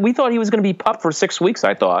not even – we thought he was going to be pupped for 6 weeks,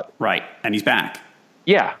 I thought. Right, and he's back.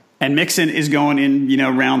 Yeah. And Mixon is going in,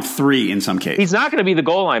 round 3 in some cases. He's not going to be the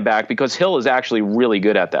goal line back because Hill is actually really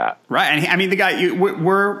good at that. Right. And I mean, the guy,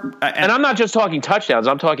 and I'm not just talking touchdowns.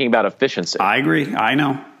 I'm talking about efficiency. I agree. I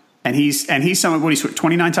know. And he's someone,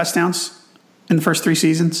 29 touchdowns in the first 3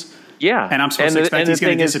 seasons? Yeah. And I'm supposed to expect he's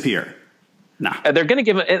going to disappear. No. They're going to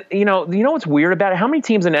give him, you know what's weird about it? How many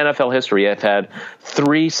teams in NFL history have had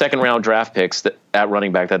 3 second-round draft picks at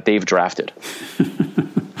running back that they've drafted?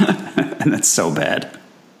 And that's so bad.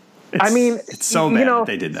 It's so bad that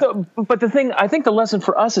they did that. So, but I think the lesson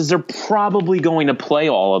for us is they're probably going to play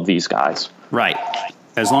all of these guys. Right.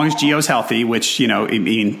 As long as Gio's healthy, which,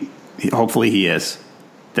 hopefully he is,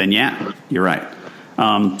 then yeah, you're right.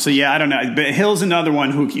 So yeah, I don't know. But Hill's another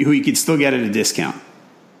one who you could still get at a discount.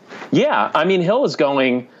 Yeah. I mean, Hill is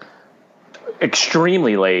going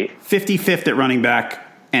extremely late. 55th at running back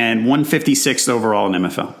and 156th overall in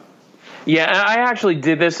MFL. Yeah, and I actually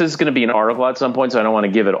did this. This is going to be an article at some point, so I don't want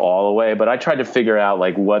to give it all away. But I tried to figure out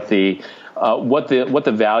like what the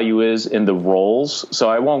value is in the roles.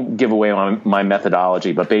 So I won't give away my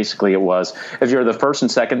methodology, but basically it was if you're the first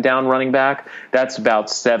and second down running back, that's about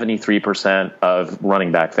 73% of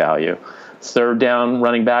running back value. Third down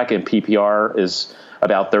running back in PPR is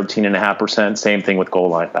about 13.5%. Same thing with goal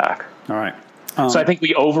line back. All right. So I think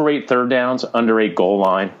we overrate third downs, underrate goal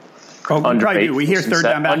line. We hear third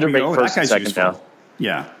down back. We go, that guy's useful. Down.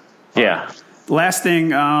 Yeah. Yeah. Last thing,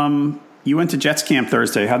 you went to Jets camp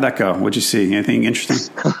Thursday. How'd that go? What'd you see? Anything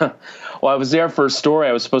interesting? Well, I was there for a story.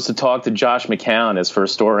 I was supposed to talk to Josh McCown, his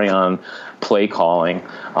first story on play calling.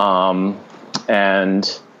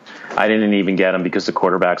 And I didn't even get him because the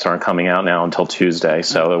quarterbacks aren't coming out now until Tuesday.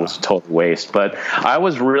 So it was a total waste. But I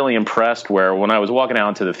was really impressed where when I was walking out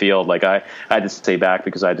into the field, like I had to stay back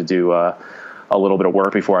because I had to do a little bit of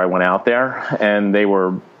work before I went out there, and they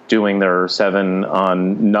were doing their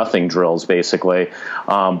 7-on-0 drills basically.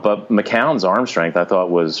 But McCown's arm strength I thought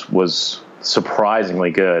was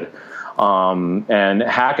surprisingly good. And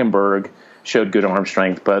Hackenberg showed good arm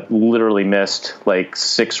strength, but literally missed like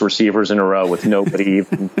 6 receivers in a row with nobody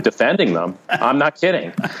even defending them. I'm not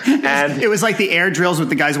kidding. And it was like the air drills with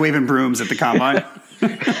the guys waving brooms at the combine.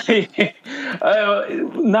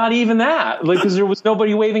 Not even that, because there was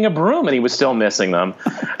nobody waving a broom, and he was still missing them.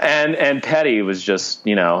 And Petty was just,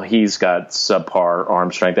 he's got subpar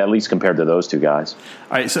arm strength, at least compared to those 2 guys.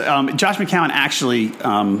 All right, so Josh McCown actually,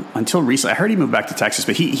 until recently, I heard he moved back to Texas,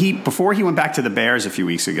 but he before he went back to the Bears a few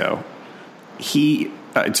weeks ago, a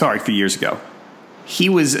few years ago, he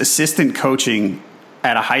was assistant coaching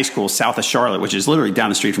at a high school south of Charlotte, which is literally down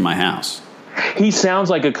the street from my house. He sounds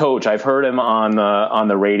like a coach. I've heard him on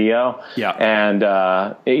the radio. Yeah. And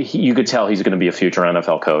you could tell he's going to be a future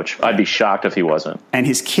NFL coach. I'd be shocked if he wasn't. And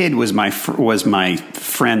his kid was my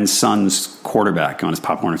friend's son's quarterback on his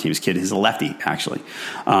Pop Warner team. His kid is a lefty, actually.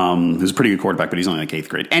 He was a pretty good quarterback, but he's only like 8th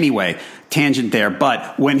grade. Anyway, tangent there.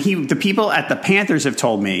 But when the people at the Panthers have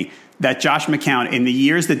told me that Josh McCown, in the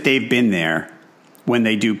years that they've been there, when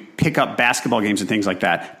they do pick up basketball games and things like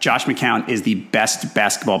that, Josh McCown is the best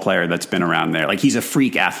basketball player that's been around there. Like, he's a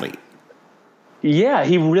freak athlete. Yeah,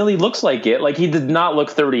 he really looks like it. Like, he did not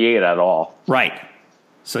look 38 at all. Right.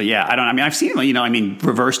 So, yeah, I've seen him,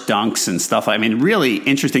 reverse dunks and stuff. Really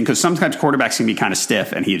interesting because sometimes quarterbacks can be kind of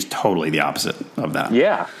stiff, and he is totally the opposite of that.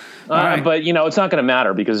 Yeah. Right. But, it's not going to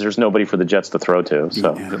matter because there's nobody for the Jets to throw to.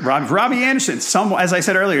 So Robbie Anderson, as I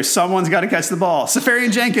said earlier, someone's got to catch the ball.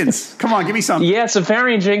 Safarian Jenkins, come on, give me some. Yeah,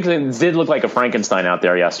 Safarian Jenkins did look like a Frankenstein out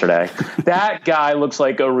there yesterday. That guy looks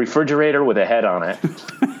like a refrigerator with a head on it,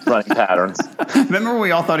 running patterns. Remember when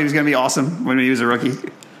we all thought he was going to be awesome when he was a rookie?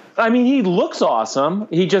 He looks awesome.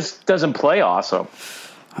 He just doesn't play awesome.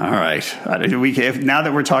 All right. Now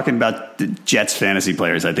that we're talking about the Jets fantasy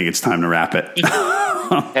players, I think it's time to wrap it.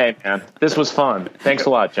 Hey, man, this was fun. Thanks a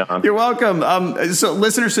lot, John. You're welcome. So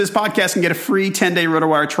listeners to this podcast can get a free 10-day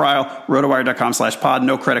RotoWire trial, rotowire.com/pod,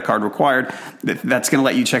 no credit card required. That's going to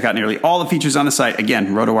let you check out nearly all the features on the site. Again,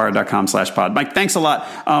 rotowire.com/pod. Mike, thanks a lot.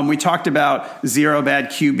 We talked about Zero Bad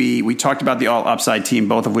QB. We talked about the All Upside team,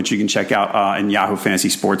 both of which you can check out in Yahoo Fantasy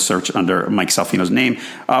Sports search under Mike Salfino's name.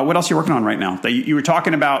 What else are you working on right now? You were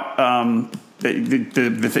talking about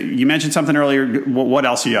you mentioned something earlier. What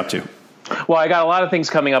else are you up to? Well, I got a lot of things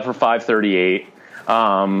coming up for 538,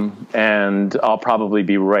 and I'll probably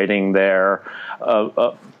be writing there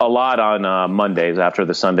a lot on Mondays after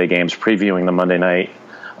the Sunday games, previewing the Monday night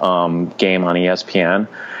game on ESPN,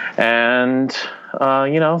 and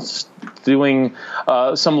doing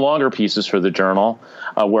some longer pieces for the Journal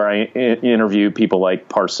where I interview people like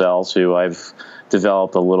Parcells, who I've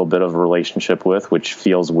developed a little bit of a relationship with, which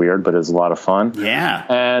feels weird but is a lot of fun. Yeah,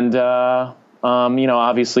 and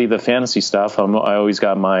obviously the fantasy stuff. I always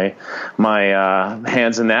got my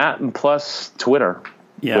hands in that, and plus Twitter.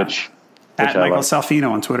 Yeah, which at Michael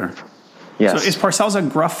Salfino on Twitter. Yes. So is Parcells a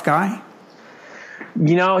gruff guy?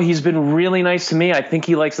 He's been really nice to me. I think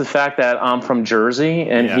he likes the fact that I'm from Jersey,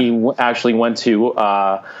 and he actually went to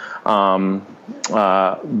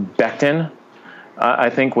Beckton. I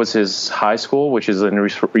think was his high school, which is in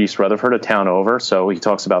East Rutherford, a town over. So he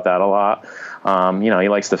talks about that a lot. He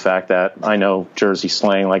likes the fact that I know Jersey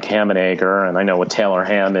slang like ham and egger, and I know what Taylor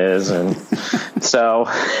ham is. And so,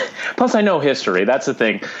 plus I know history. That's the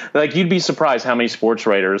thing. Like, you'd be surprised how many sports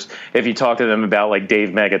writers, if you talk to them about like Dave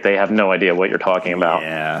Meggett, they have no idea what you're talking about.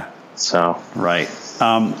 Yeah. So. Right.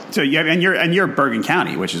 So you're Bergen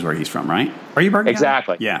County, which is where he's from, right? Are you Bergen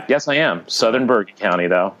Exactly. County? Yeah. Yes, I am. Southern Bergen County,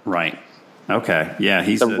 though. Right. Okay. Yeah,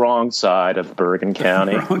 he's the wrong side of Bergen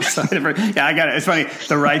County. Wrong side of Bergen. Yeah, I got it. It's funny.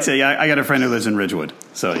 The right side. Yeah, I got a friend who lives in Ridgewood.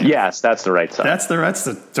 So yeah. Yes, that's the right side. That's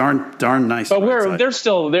the darn nice. But right they're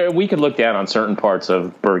still there. We could look down on certain parts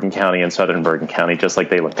of Bergen County and Southern Bergen County, just like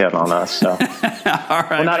they look down on us. So all right,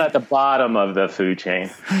 we're not at the bottom of the food chain.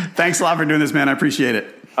 Thanks a lot for doing this, man. I appreciate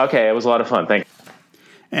it. Okay, it was a lot of fun. Thank you.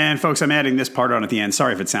 And folks, I'm adding this part on at the end.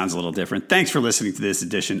 Sorry if it sounds a little different. Thanks for listening to this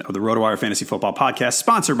edition of the RotoWire Fantasy Football Podcast,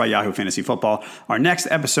 sponsored by Yahoo Fantasy Football. Our next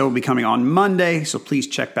episode will be coming on Monday, so please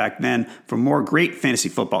check back then for more great fantasy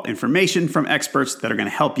football information from experts that are going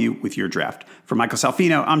to help you with your draft. For Michael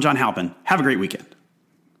Salfino, I'm John Halpin. Have a great weekend.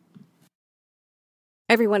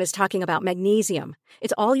 Everyone is talking about magnesium.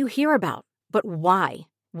 It's all you hear about. But why?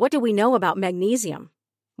 What do we know about magnesium?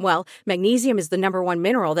 Well, magnesium is the number one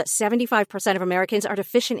mineral that 75% of Americans are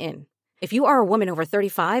deficient in. If you are a woman over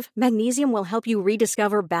 35, magnesium will help you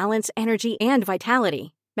rediscover balance, energy, and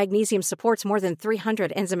vitality. Magnesium supports more than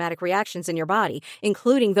 300 enzymatic reactions in your body,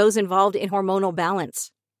 including those involved in hormonal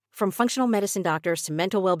balance. From functional medicine doctors to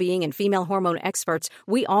mental well-being and female hormone experts,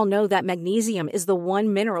 we all know that magnesium is the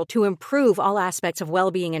one mineral to improve all aspects of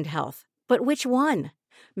well-being and health. But which one?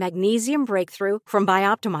 Magnesium Breakthrough from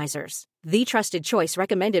Bioptimizers, the trusted choice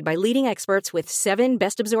recommended by leading experts with 7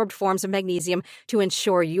 best-absorbed forms of magnesium to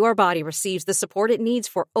ensure your body receives the support it needs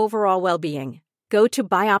for overall well-being. Go to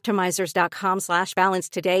bioptimizers.com/balance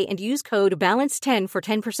today and use code BALANCE10 for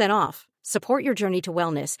 10% off. Support your journey to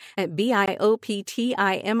wellness at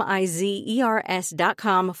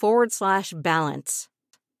bioptimizers.com/balance.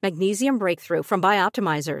 Magnesium Breakthrough from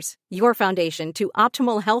Bioptimizers, your foundation to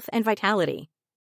optimal health and vitality.